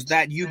this? Was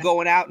that you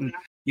going out and,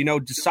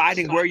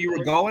 deciding where you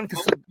were going?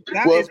 Because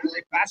that is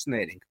really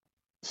fascinating.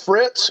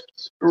 Fritz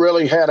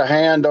really had a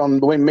hand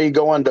on me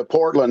going to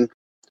Portland.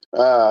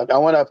 I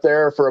went up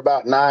there for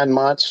about 9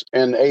 months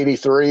in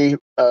 83.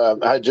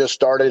 I just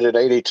started at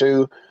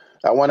 82.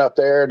 I went up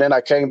there, then I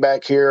came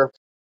back here.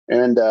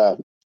 And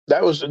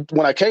that was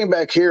when I came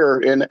back here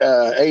in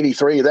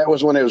 83. That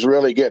was when it was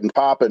really getting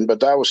popping,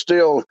 but I was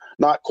still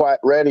not quite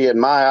ready in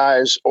my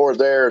eyes or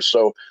theirs.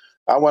 So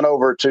I went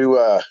over to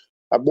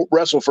I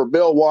wrestled for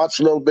Bill Watts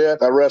a little bit.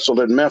 I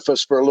wrestled in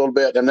Memphis for a little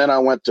bit, and then I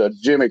went to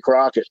Jimmy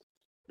Crockett,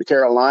 the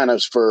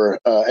Carolinas, for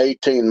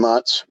 18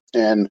 months.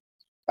 And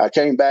I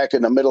came back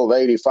in the middle of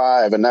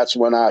 85, and that's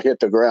when I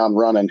hit the ground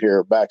running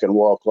here back in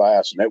world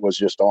class, and it was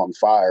just on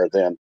fire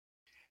then.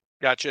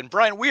 Gotcha. And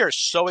Brian, we are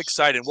so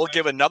excited. We'll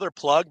give another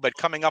plug, but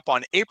coming up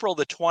on April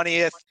the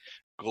 20th,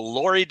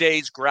 Glory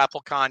Days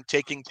GrappleCon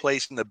taking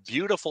place in the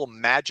beautiful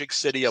Magic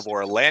City of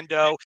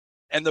Orlando.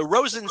 And the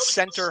Rosen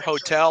Center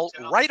Hotel,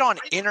 right on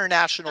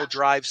International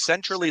Drive,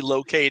 centrally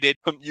located.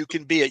 You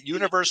can be at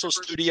Universal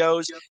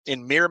Studios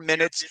in mere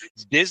minutes,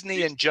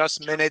 Disney in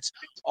just minutes.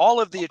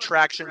 All of the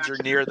attractions are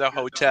near the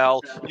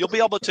hotel. You'll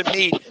be able to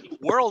meet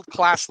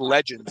world-class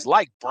legends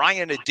like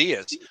Brian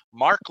Adias,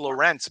 Mark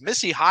Lawrence,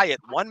 Missy Hyatt,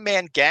 One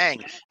Man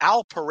Gang,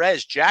 Al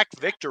Perez, Jack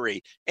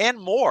Victory, and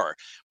more.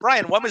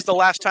 Brian, when was the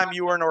last time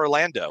you were in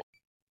Orlando?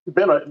 It's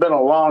been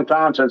a long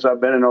time since I've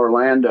been in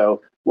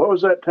Orlando. What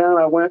was that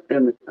town I went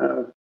in?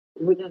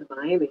 We did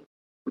Miami.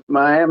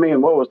 Miami,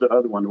 and what was the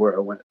other one where I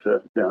went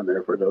to down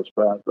there for those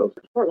spots?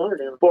 Fort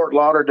Lauderdale. Fort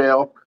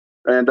Lauderdale.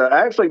 And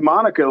actually,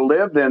 Monica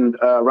lived in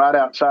right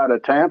outside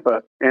of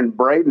Tampa in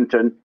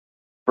Bradenton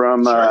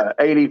from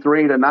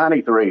 83 to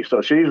 93.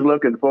 So she's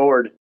looking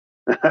forward.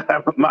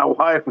 My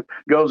wife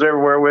goes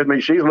everywhere with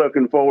me. She's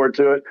looking forward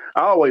to it.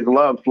 I always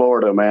loved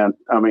Florida, man.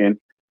 I mean,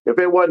 if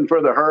it wasn't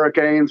for the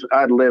hurricanes,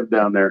 I'd live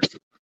down there.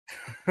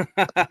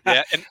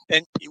 Yeah,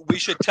 and we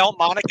should tell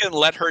Monica and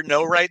let her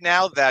know right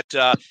now that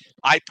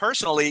I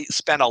personally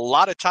spent a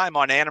lot of time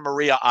on Anna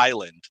Maria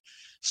Island.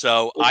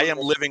 So I am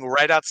living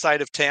right outside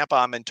of Tampa.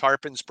 I'm in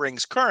Tarpon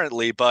Springs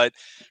currently, but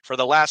for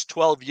the last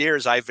 12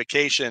 years, I've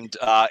vacationed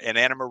in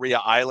Anna Maria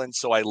Island.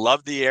 So I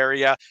love the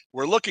area.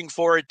 We're looking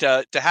forward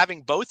to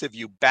having both of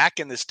you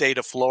back in the state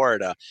of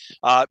Florida.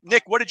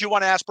 Nick, what did you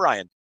want to ask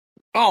Brian?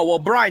 Oh, well,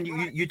 Brian,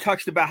 you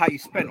touched about how you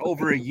spent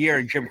over a year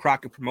in Jim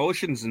Crockett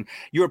Promotions, and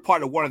you were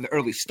part of one of the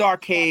early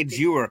Starcades.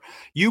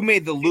 You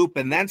made the loop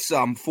and then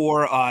some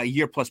for a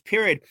year-plus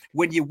period.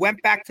 When you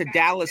went back to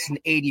Dallas in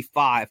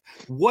 '85,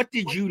 what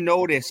did you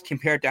notice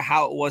compared to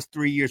how it was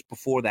 3 years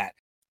before that?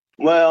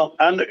 Well,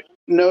 I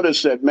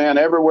noticed that, man,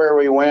 everywhere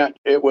we went,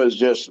 it was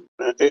just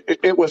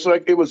it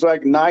was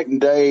like night and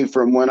day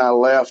from when I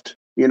left,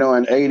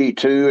 in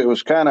 '82. It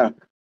was kind of,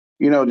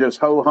 just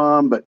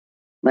ho-hum, but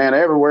man,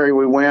 everywhere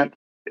we went,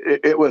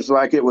 it was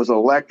like it was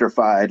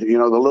electrified. The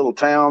little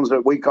towns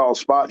that we call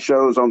spot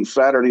shows on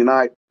Saturday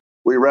night,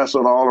 we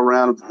wrestled all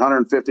around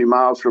 150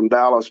 miles from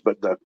Dallas. But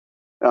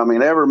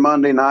every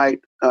Monday night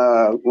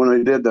when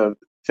we did the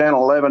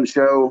Channel 11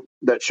 show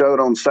that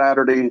showed on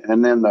Saturday,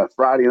 and then the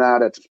Friday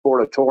night at the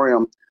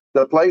Sportatorium,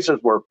 the places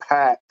were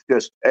packed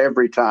just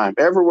every time.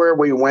 Everywhere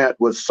we went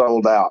was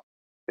sold out.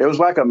 It was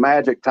like a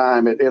magic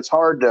time. It's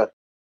hard to,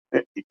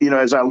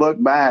 as I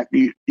look back,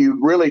 you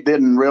really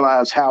didn't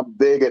realize how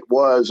big it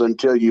was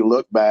until you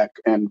look back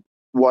and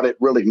what it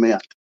really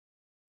meant.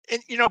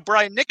 And,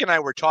 Brian, Nick and I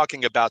were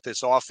talking about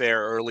this off air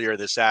earlier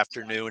this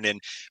afternoon, and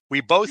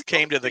we both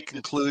came to the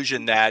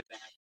conclusion that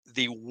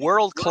the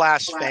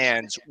world-class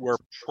fans were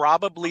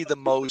probably the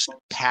most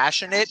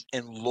passionate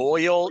and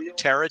loyal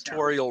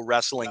territorial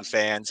wrestling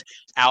fans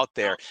out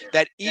there,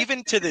 that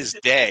even to this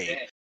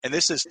day, and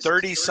this is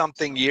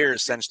 30-something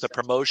years since the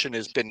promotion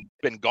has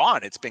been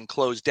gone, it's been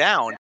closed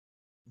down,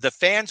 the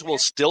fans will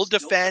still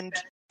defend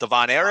the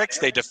Von Erichs,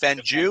 they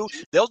defend you,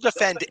 they'll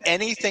defend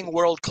anything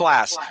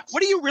world-class.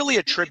 What do you really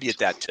attribute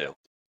that to?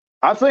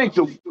 I think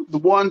the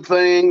one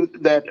thing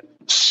that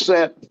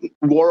set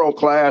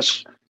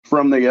world-class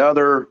from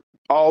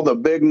all the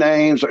big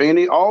names,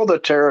 all the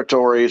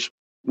territories,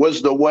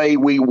 was the way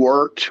we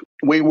worked.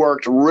 We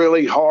worked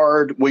really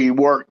hard. We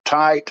worked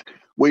tight.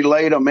 We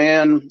laid them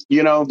in.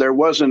 There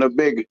wasn't a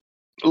big,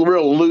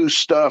 real loose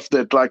stuff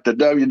that like the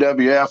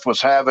WWF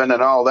was having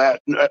and all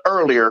that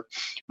earlier.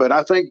 But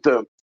I think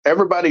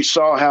everybody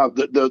saw how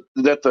that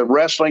the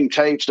wrestling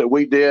tapes that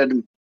we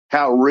did,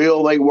 how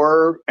real they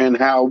were and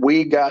how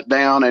we got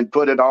down and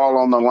put it all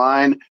on the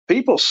line.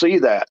 People see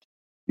that.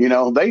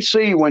 They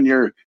see when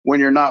you're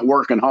not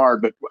working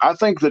hard. But I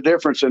think the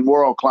difference in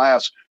world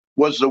class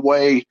was the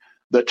way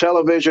the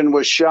television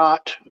was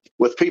shot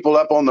with people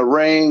up on the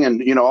ring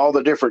and, all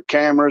the different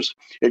cameras.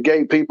 It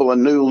gave people a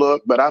new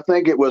look. But I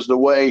think it was the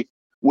way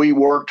we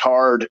worked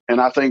hard. And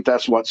I think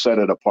that's what set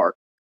it apart.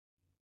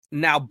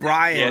 Now,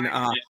 Brian,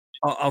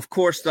 of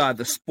course, the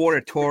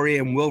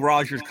Sportatorium, Will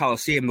Rogers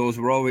Coliseum, those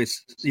were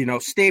always,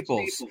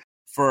 staples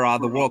for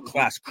the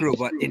world-class crew.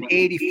 But in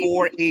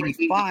 '84,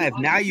 '85,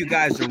 now you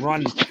guys are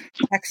running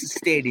Texas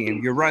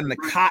Stadium. You're running the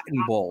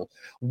Cotton Bowl.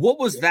 What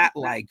was that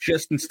like?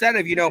 Just instead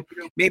of,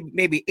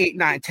 maybe 8,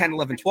 9, 10,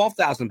 11,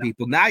 12,000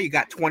 people, now you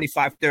got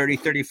 25, 30,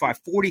 35,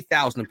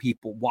 40,000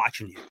 people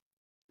watching you.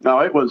 No,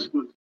 it was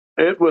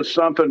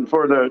something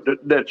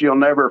that you'll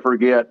never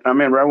forget. I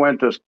remember I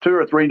went to 2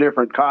 or 3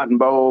 different Cotton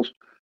Bowls.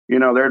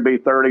 There'd be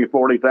 30,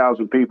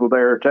 40,000 people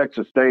there.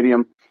 Texas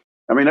Stadium.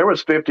 There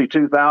was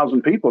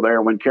 52,000 people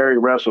there when Kerry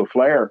wrestled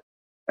Flair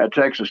at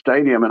Texas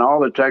Stadium, and all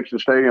the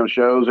Texas Stadium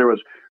shows. There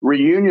was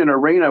Reunion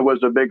Arena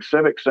was the big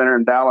civic center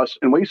in Dallas,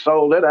 and we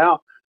sold it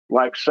out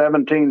like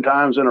 17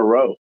 times in a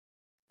row.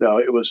 So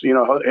it was,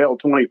 held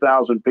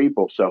 20,000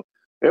 people. So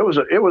it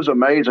was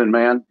amazing,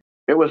 man.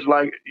 It was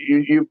like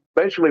you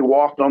basically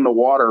walked on the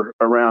water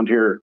around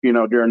here,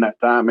 during that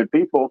time, and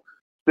people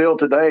still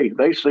today,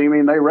 they see me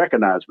and they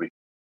recognize me.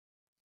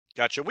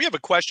 Gotcha. We have a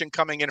question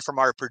coming in from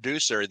our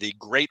producer, the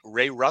great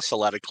Ray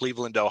Russell out of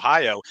Cleveland,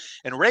 Ohio.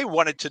 And Ray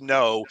wanted to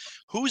know,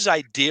 whose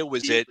idea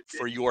was it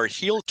for your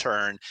heel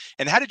turn,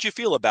 and how did you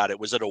feel about it?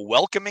 Was it a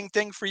welcoming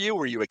thing for you?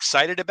 Were you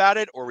excited about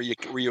it, or were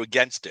you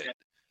against it?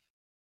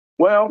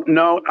 Well,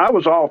 no, I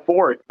was all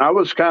for it.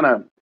 It's kind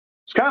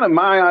of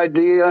my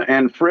idea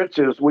and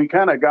Fritz's. We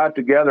kind of got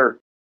together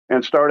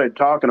and started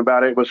talking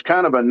about it. It was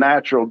kind of a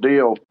natural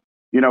deal.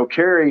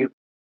 Kerry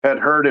had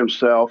hurt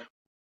himself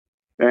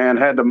and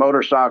had the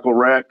motorcycle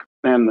wreck.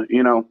 And,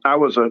 I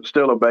was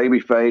still a baby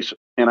face.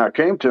 And I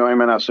came to him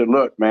and I said,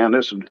 look, man,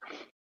 this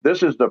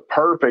is the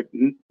perfect,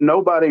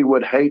 nobody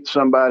would hate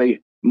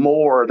somebody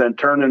more than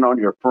turning on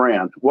your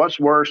friend. What's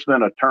worse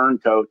than a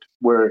turncoat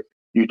where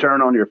you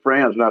turn on your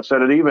friends. And I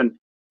said it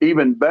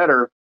even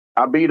better.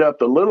 I beat up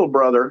the little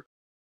brother,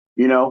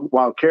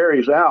 while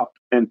Carrie's out,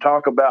 and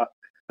talk about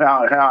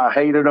how I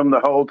hated him the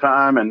whole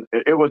time. And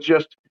it was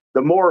just,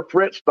 the more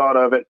Fritz thought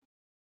of it,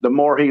 the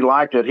more he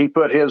liked it. He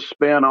put his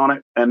spin on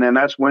it, and then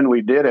that's when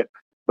we did it.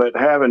 But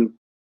having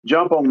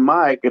jump on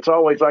Mike, it's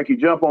always like you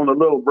jump on the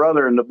little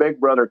brother and the big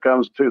brother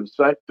comes to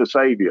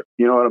save you.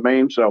 You know what I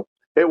mean? So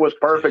it was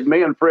perfect.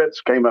 Me and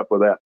Fritz came up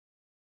with that.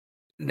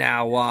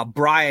 Now,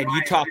 Brian,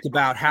 you talked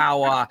about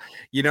how,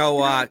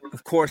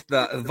 of course,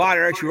 the Von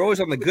Erichs, you're always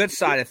on the good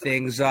side of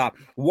things.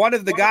 One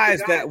of the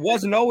guys that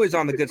wasn't always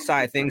on the good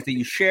side of things that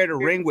you shared a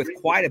ring with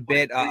quite a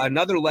bit,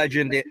 another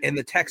legend in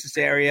the Texas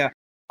area,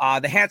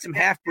 the handsome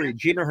half-breed,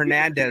 Gino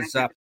Hernandez.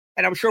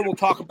 And I'm sure we'll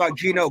talk about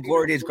Gino,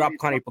 Glory Days,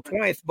 GrappleCon, April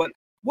 20th. But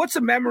what's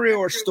a memory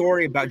or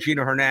story about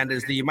Gino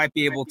Hernandez that you might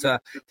be able to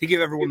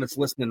give everyone that's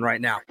listening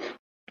right now?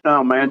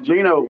 Oh, man,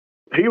 Gino,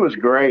 he was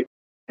great.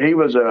 He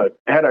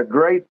had a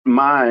great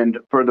mind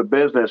for the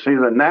business. He's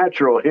a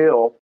natural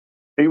heel.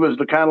 He was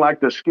the kind of like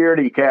the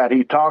scaredy cat.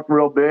 He talked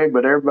real big,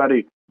 but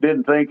everybody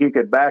didn't think he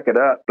could back it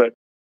up. But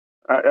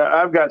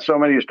I've got so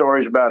many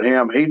stories about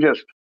him.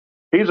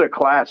 He's a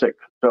classic.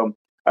 So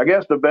I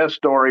guess the best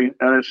story,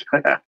 and it's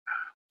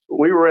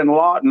we were in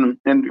Lawton,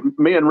 and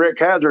me and Rick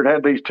Hazard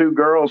had these two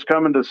girls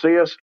coming to see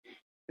us,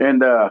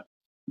 and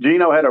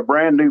Gino had a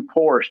brand new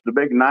Porsche, the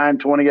big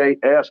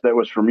 928S that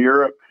was from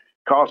Europe,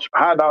 cost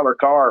high dollar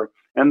car.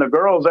 And the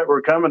girls that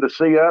were coming to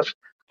see us,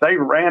 they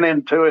ran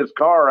into his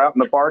car out in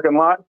the parking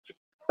lot.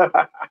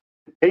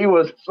 He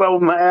was so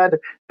mad.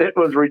 It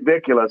was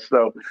ridiculous.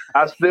 So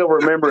I still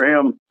remember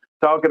him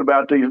talking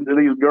about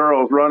these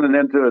girls running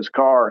into his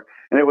car.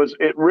 And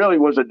it really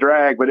was a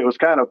drag, but it was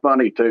kind of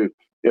funny too.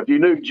 If you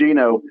knew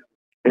Gino,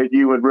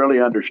 you would really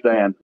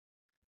understand.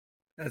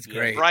 That's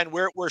great. Brian,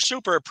 we're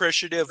super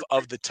appreciative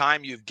of the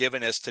time you've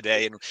given us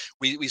today, and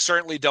we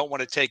certainly don't want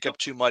to take up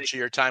too much of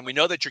your time. We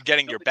know that you're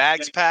getting your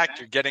bags packed,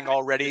 you're getting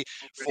all ready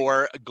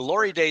for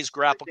Glory Days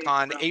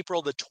GrappleCon,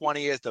 April the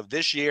 20th of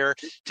this year,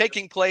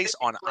 taking place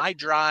on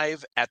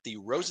iDrive at the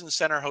Rosen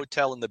Center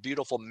Hotel in the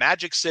beautiful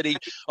Magic City,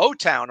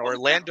 O-Town,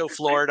 Orlando,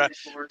 Florida.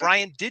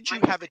 Brian, did you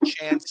have a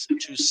chance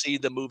to see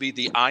the movie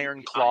The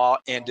Iron Claw?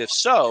 And if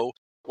so,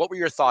 what were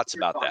your thoughts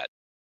about that?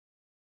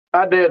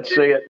 I did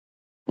see it.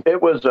 It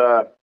was,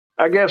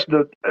 I guess,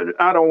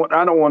 I don't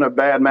want to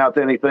badmouth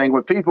anything.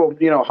 With people,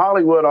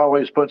 Hollywood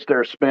always puts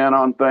their spin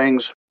on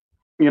things.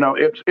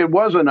 It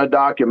wasn't a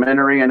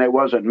documentary, and it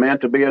wasn't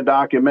meant to be a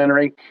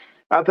documentary.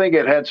 I think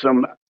it had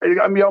some.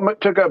 Y'all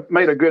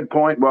made a good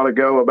point a while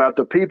ago about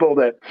the people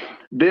that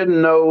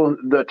didn't know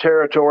the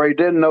territory,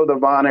 didn't know the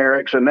Von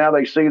Erichs, and now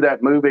they see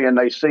that movie and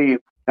they see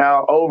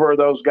how over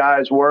those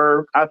guys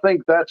were. I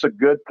think that's a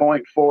good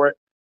point for it,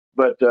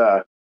 but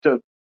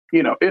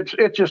it's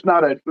just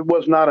it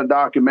was not a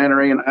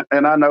documentary.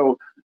 And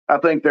I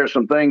think there's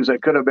some things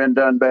that could have been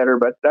done better,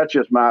 but that's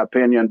just my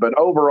opinion. But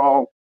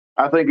overall,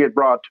 I think it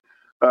brought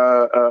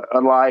a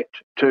light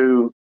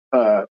to,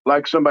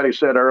 like somebody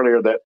said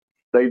earlier, that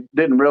they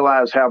didn't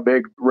realize how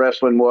big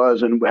wrestling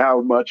was and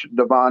how much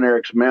the Von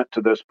Erichs meant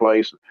to this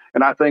place.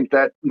 And I think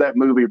that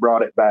movie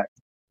brought it back.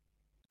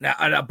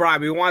 Now,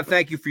 Brian, we want to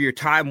thank you for your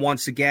time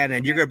once again,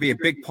 and you're going to be a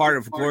big part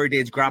of Glory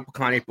Days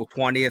GrappleCon April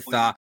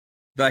 20th.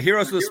 The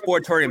Heroes of the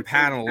Sportatorium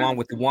panel, along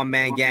with the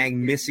one-man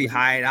gang, Missy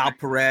Hyatt, Al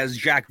Perez,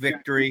 Jack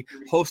Victory,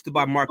 hosted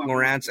by Mark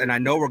Lawrence, and I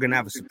know we're going to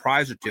have a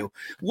surprise or two.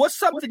 What's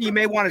something you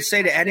may want to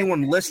say to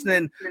anyone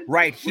listening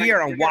right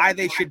here on why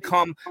they should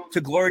come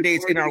to Glory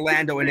Days in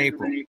Orlando in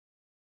April?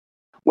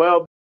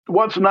 Well,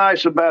 what's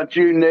nice about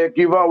you, Nick,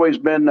 you've always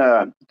been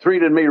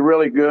treated me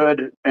really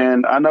good,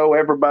 and I know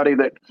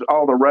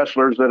all the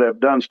wrestlers that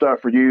have done stuff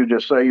for you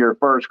just say you're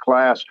first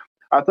class.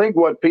 I think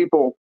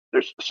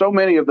there's so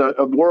many of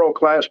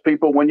world-class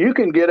people. When you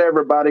can get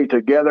everybody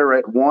together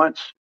at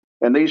once,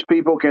 and these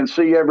people can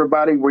see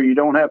everybody where you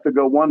don't have to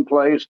go one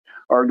place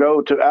or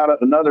go to out of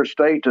another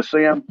state to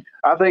see them,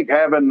 I think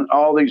having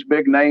all these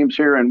big names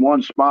here in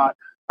one spot,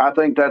 I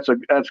think that's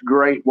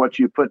great what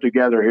you put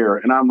together here,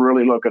 and I'm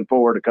really looking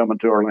forward to coming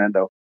to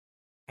Orlando.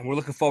 And we're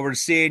looking forward to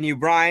seeing you,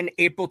 Brian.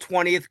 April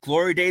 20th,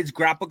 Glory Days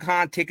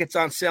GrappleCon. Tickets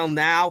on sale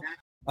now,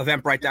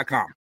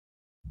 eventbrite.com.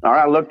 All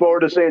right, look forward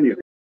to seeing you.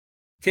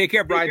 Take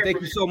care, Brian.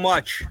 Thank you so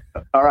much.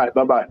 All right.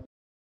 Bye-bye.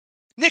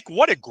 Nick,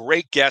 what a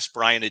great guest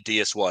Brian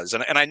Adias was.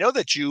 And I know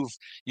that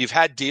you've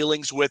had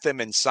dealings with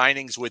him and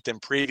signings with him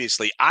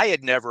previously. I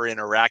had never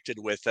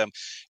interacted with him.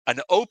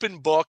 An open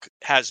book,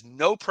 has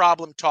no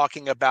problem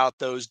talking about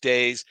those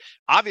days,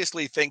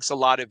 obviously thinks a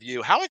lot of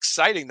you. How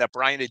exciting that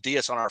Brian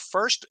Adias, on our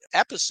first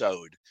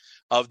episode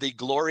of the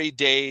Glory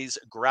Days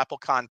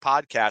GrappleCon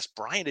podcast,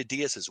 Brian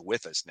Adias is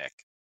with us, Nick.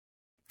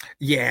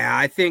 Yeah,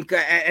 I think,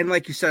 and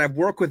like you said, I've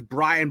worked with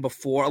Brian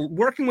before.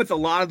 Working with a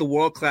lot of the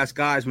world-class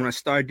guys when I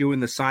started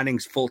doing the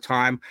signings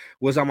full-time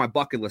was on my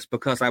bucket list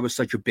because I was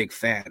such a big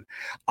fan.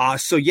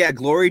 So yeah,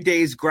 Glory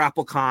Days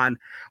GrappleCon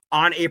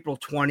on April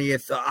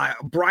 20th.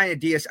 Brian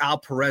Adias, Al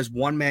Perez,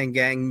 one-man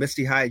gang,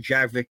 Misty Hyatt,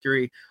 Jack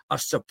Victory, a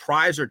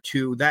surprise or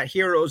two. That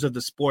Heroes of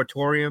the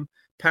Sportatorium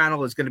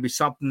panel is going to be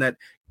something that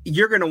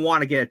you're going to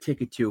want to get a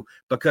ticket to,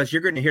 because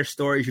you're going to hear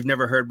stories you've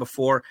never heard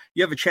before.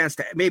 You have a chance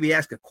to maybe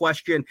ask a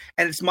question,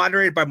 and it's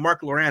moderated by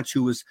Mark Lawrence,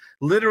 who was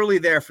literally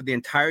there for the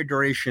entire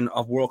duration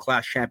of World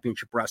Class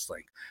Championship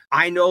Wrestling.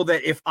 I know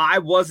that if I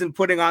wasn't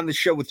putting on the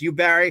show with you,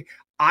 Barry,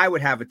 I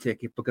would have a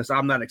ticket because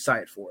I'm not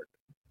excited for it.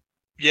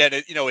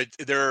 Yeah,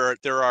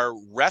 there are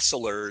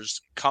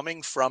wrestlers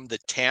coming from the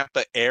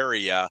Tampa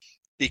area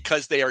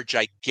because they are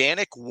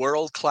gigantic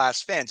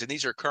world-class fans. And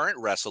these are current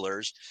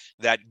wrestlers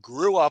that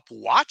grew up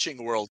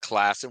watching World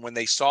Class. And when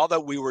they saw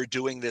that we were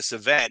doing this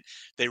event,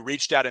 they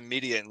reached out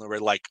immediately and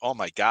were like, oh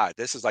my God,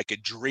 this is like a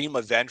dream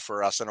event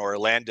for us in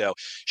Orlando.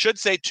 Should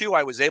say too,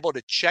 I was able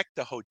to check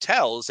the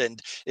hotels.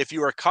 And if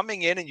you are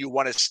coming in and you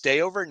want to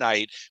stay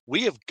overnight,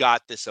 we have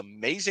got this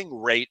amazing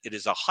rate. It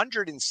is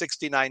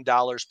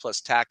 $169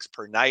 plus tax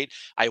per night.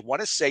 I want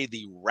to say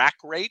the rack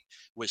rate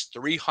was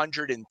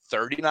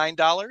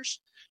 $339.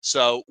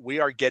 So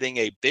we are getting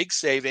a big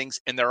savings,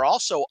 and they're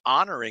also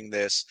honoring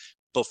this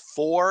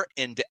before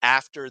and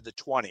after the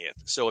 20th.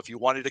 So if you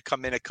wanted to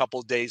come in a couple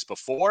days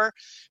before,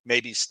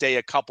 maybe stay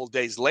a couple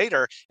days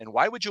later. And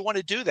why would you want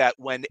to do that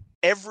when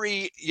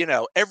every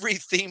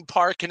theme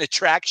park and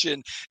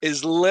attraction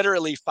is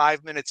literally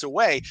 5 minutes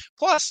away?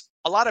 Plus,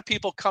 a lot of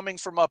people coming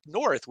from up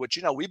north, which,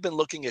 we've been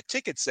looking at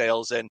ticket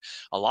sales, and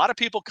a lot of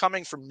people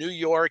coming from New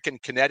York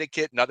and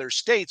Connecticut and other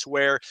states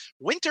where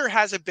winter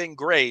hasn't been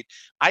great.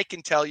 I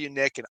can tell you,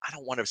 Nick, and I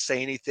don't want to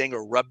say anything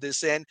or rub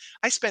this in,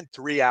 I spent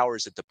 3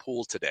 hours at the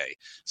pool today.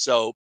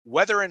 So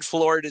weather in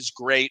Florida is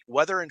great.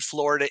 Weather in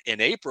Florida in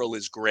April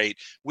is great.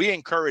 We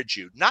encourage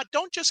you.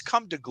 Don't just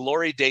come to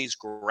Glory Days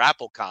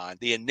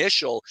GrappleCon,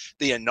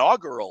 the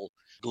inaugural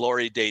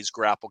Glory Days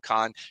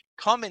GrappleCon.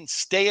 Come and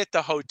stay at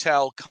the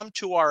hotel, come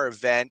to our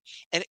event,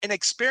 and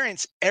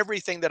experience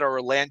everything that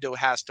Orlando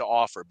has to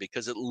offer,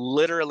 because it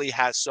literally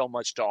has so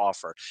much to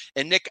offer.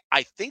 And Nick,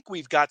 I think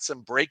we've got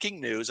some breaking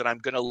news, and I'm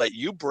going to let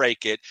you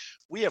break it.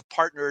 We have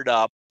partnered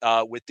up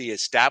with the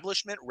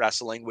Establishment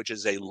Wrestling, which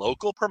is a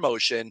local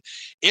promotion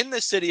in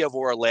the city of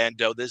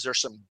Orlando. These are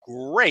some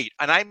great,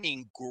 and I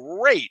mean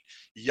great,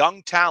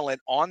 young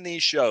talent on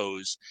these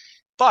shows.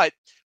 But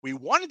we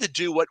wanted to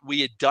do what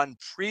we had done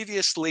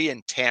previously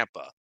in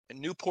Tampa, in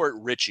Newport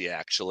Richie,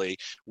 actually,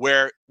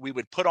 where we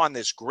would put on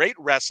this great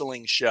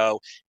wrestling show,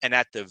 and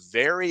at the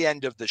very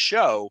end of the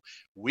show,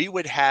 we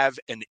would have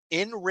an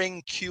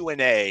in-ring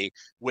Q&A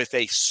with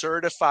a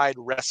certified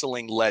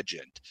wrestling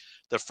legend.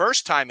 The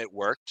first time it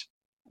worked,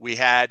 we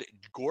had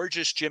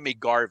gorgeous Jimmy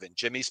Garvin.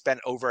 Jimmy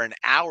spent over an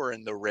hour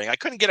in the ring. I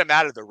couldn't get him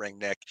out of the ring,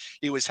 Nick.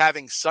 He was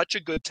having such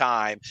a good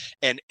time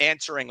and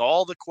answering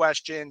all the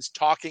questions,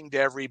 talking to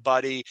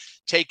everybody,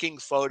 taking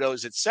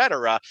photos,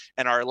 etc.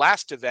 And our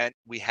last event,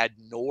 we had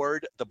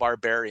Nord the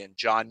Barbarian,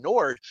 John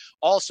Nord.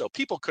 Also,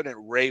 people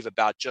couldn't rave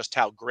about just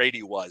how great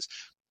he was.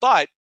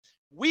 But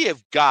we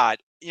have got,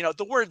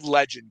 the word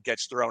legend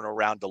gets thrown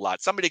around a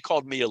lot. Somebody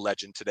called me a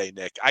legend today,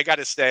 Nick. I got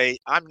to say,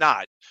 I'm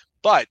not.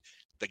 But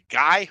the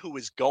guy who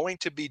is going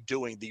to be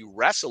doing, the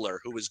wrestler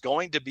who is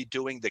going to be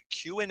doing the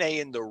Q&A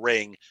in the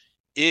ring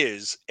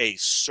is a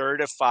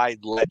certified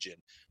legend.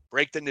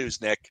 Break the news,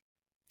 Nick.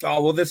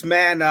 Oh, well, this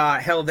man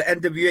held the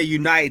NWA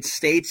United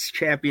States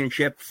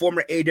Championship,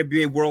 former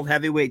AWA World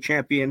Heavyweight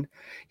Champion.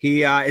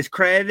 He is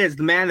credited as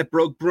the man that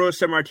broke Bruno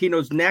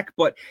Sammartino's neck,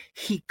 but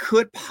he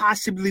could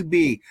possibly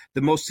be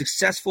the most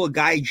successful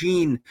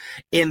gaijin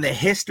in the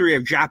history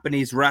of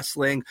Japanese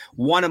wrestling.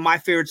 One of my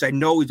favorites. I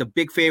know he's a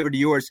big favorite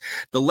of yours.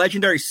 The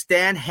legendary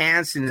Stan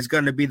Hansen is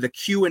going to be the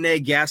Q&A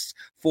guest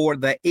for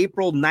the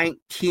April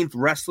 19th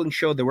wrestling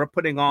show that we're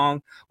putting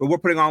on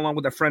along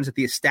with our friends at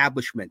the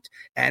Establishment,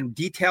 and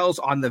details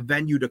on the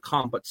venue to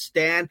come. But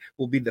Stan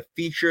will be the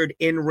featured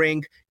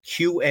in-ring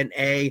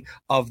Q&A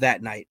of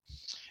that night.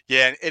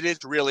 Yeah, it is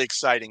really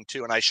exciting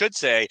too. And I should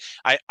say,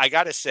 I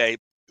got to say,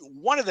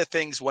 one of the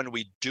things when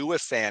we do a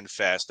fan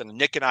fest, and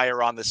Nick and I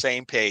are on the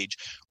same page,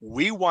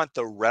 we want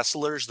the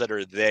wrestlers that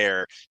are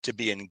there to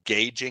be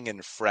engaging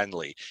and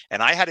friendly.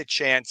 And I had a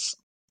chance,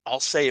 I'll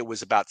say it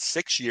was about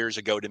 6 years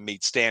ago, to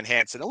meet Stan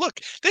Hansen. And look,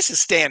 this is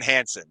Stan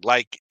Hansen.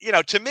 Like,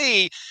 to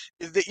me,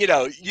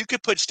 you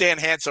could put Stan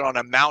Hansen on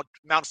a Mount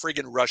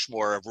friggin'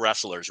 Rushmore of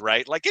wrestlers,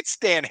 right? Like, it's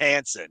Stan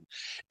Hansen.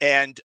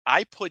 And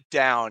I put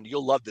down,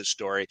 you'll love this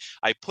story,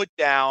 I put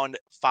down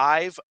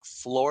 5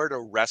 Florida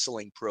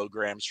wrestling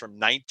programs from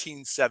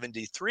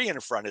 1973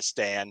 in front of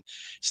Stan.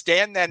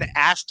 Stan then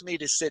asked me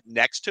to sit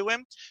next to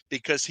him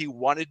because he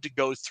wanted to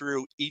go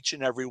through each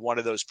and every one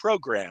of those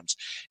programs.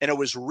 And it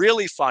was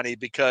really funny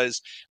because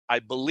I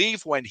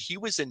believe when he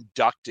was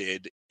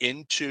inducted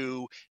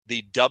into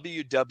the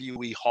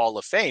WWE Hall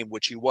of Fame,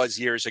 which he was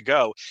years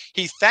ago,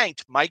 he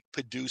thanked Mike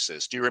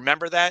Paducas. Do you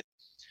remember that?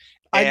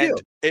 I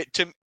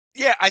do.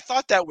 Yeah, I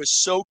thought that was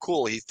so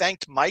cool. He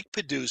thanked Mike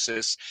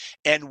Paducas,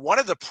 and one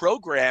of the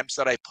programs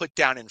that I put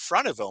down in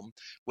front of him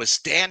was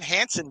Stan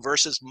Hansen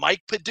versus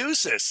Mike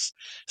Paducas.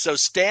 So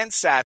Stan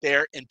sat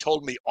there and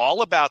told me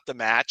all about the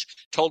match,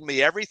 told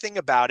me everything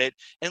about it,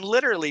 and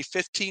literally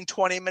 15,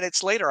 20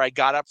 minutes later, I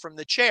got up from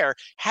the chair,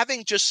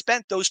 having just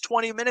spent those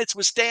 20 minutes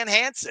with Stan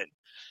Hansen.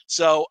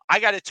 So I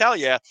got to tell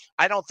you,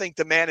 I don't think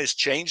the man has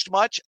changed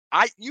much.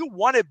 You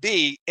want to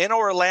be in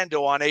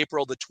Orlando on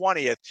April the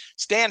 20th.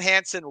 Stan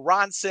Hansen,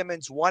 Ron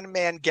Simmons,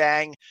 one-man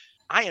gang.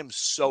 I am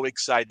so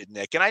excited,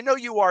 Nick, and I know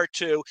you are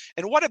too.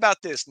 And what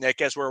about this,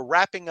 Nick, as we're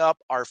wrapping up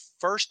our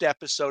first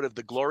episode of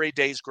the Glory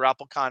Days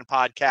GrappleCon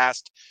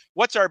podcast?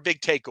 What's our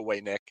big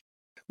takeaway, Nick?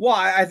 Well,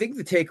 I think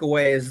the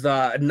takeaway is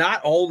not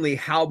only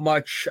how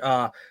much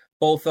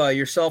both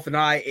yourself and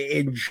I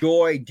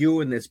enjoy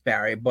doing this,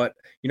 Barry, but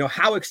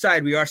how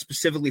excited we are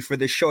specifically for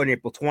this show on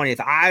April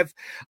 20th.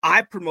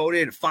 I've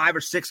promoted 5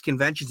 or 6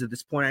 conventions at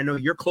this point. I know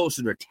you're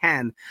closer to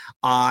 10,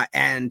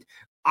 and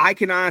I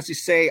can honestly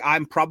say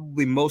I'm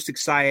probably most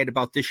excited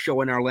about this show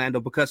in Orlando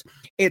because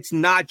it's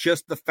not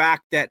just the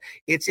fact that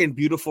it's in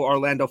beautiful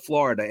Orlando,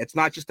 Florida. It's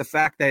not just the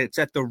fact that it's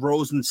at the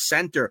Rosen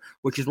Center,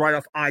 which is right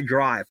off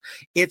I-Drive.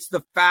 It's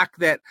the fact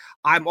that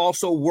I'm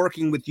also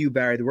working with you,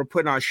 Barry, that we're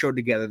putting our show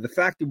together. The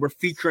fact that we're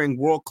featuring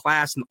world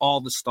class and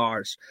all the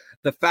stars.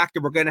 The fact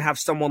that we're going to have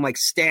someone like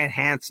Stan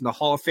Hansen, a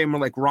Hall of Famer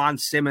like Ron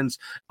Simmons,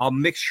 a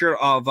mixture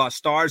of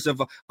stars of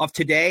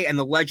today and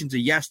the legends of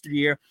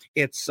yesteryear.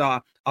 It's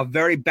a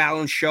very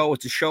balanced show.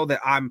 It's a show that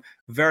I'm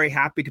very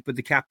happy to put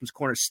the Captain's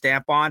Corner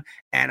stamp on,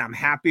 and I'm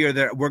happier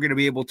that we're going to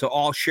be able to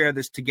all share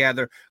this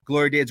together.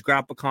 Glory Days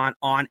GrappleCon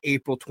on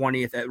April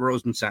 20th at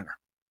Rosen Center.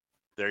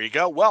 There you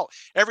go. Well,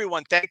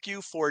 everyone, thank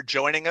you for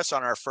joining us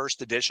on our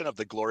first edition of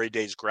the Glory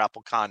Days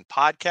GrappleCon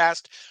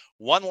podcast.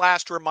 One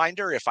last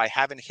reminder, if I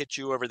haven't hit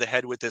you over the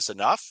head with this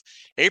enough,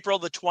 April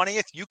the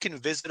 20th, you can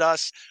visit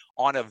us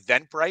on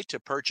Eventbrite to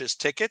purchase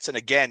tickets. And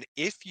again,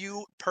 if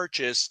you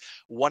purchase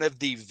one of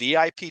the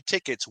VIP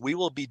tickets, we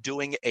will be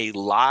doing a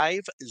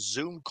live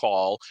Zoom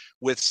call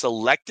with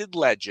selected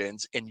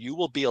legends, and you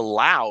will be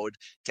allowed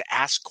to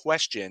ask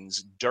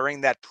questions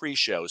during that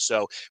pre-show.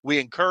 So we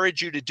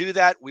encourage you to do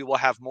that. We will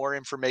have more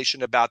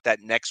information about that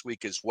next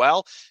week as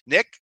well.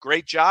 Nick,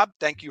 great job.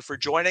 Thank you for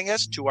joining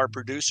us. To our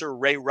producer,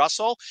 Ray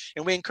Russell.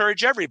 And we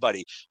encourage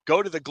everybody,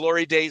 go to the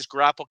Glory Days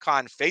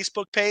GrappleCon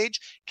Facebook page,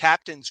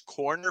 Captain's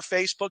Corner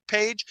Facebook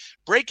page,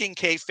 Breaking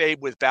Kayfabe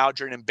with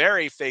Bowdrin and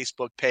Barry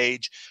Facebook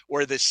page,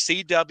 or the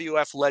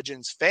CWF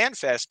Legends Fan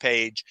Fest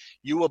page.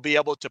 You will be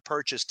able to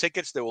purchase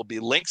tickets. There will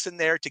be links in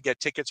there to get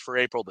tickets for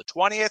April the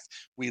 20th.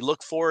 We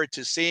look forward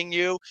to seeing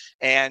you.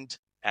 And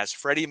as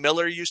Freddie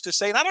Miller used to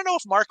say, and I don't know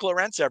if Mark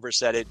Lawrence ever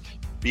said it,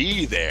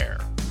 be there.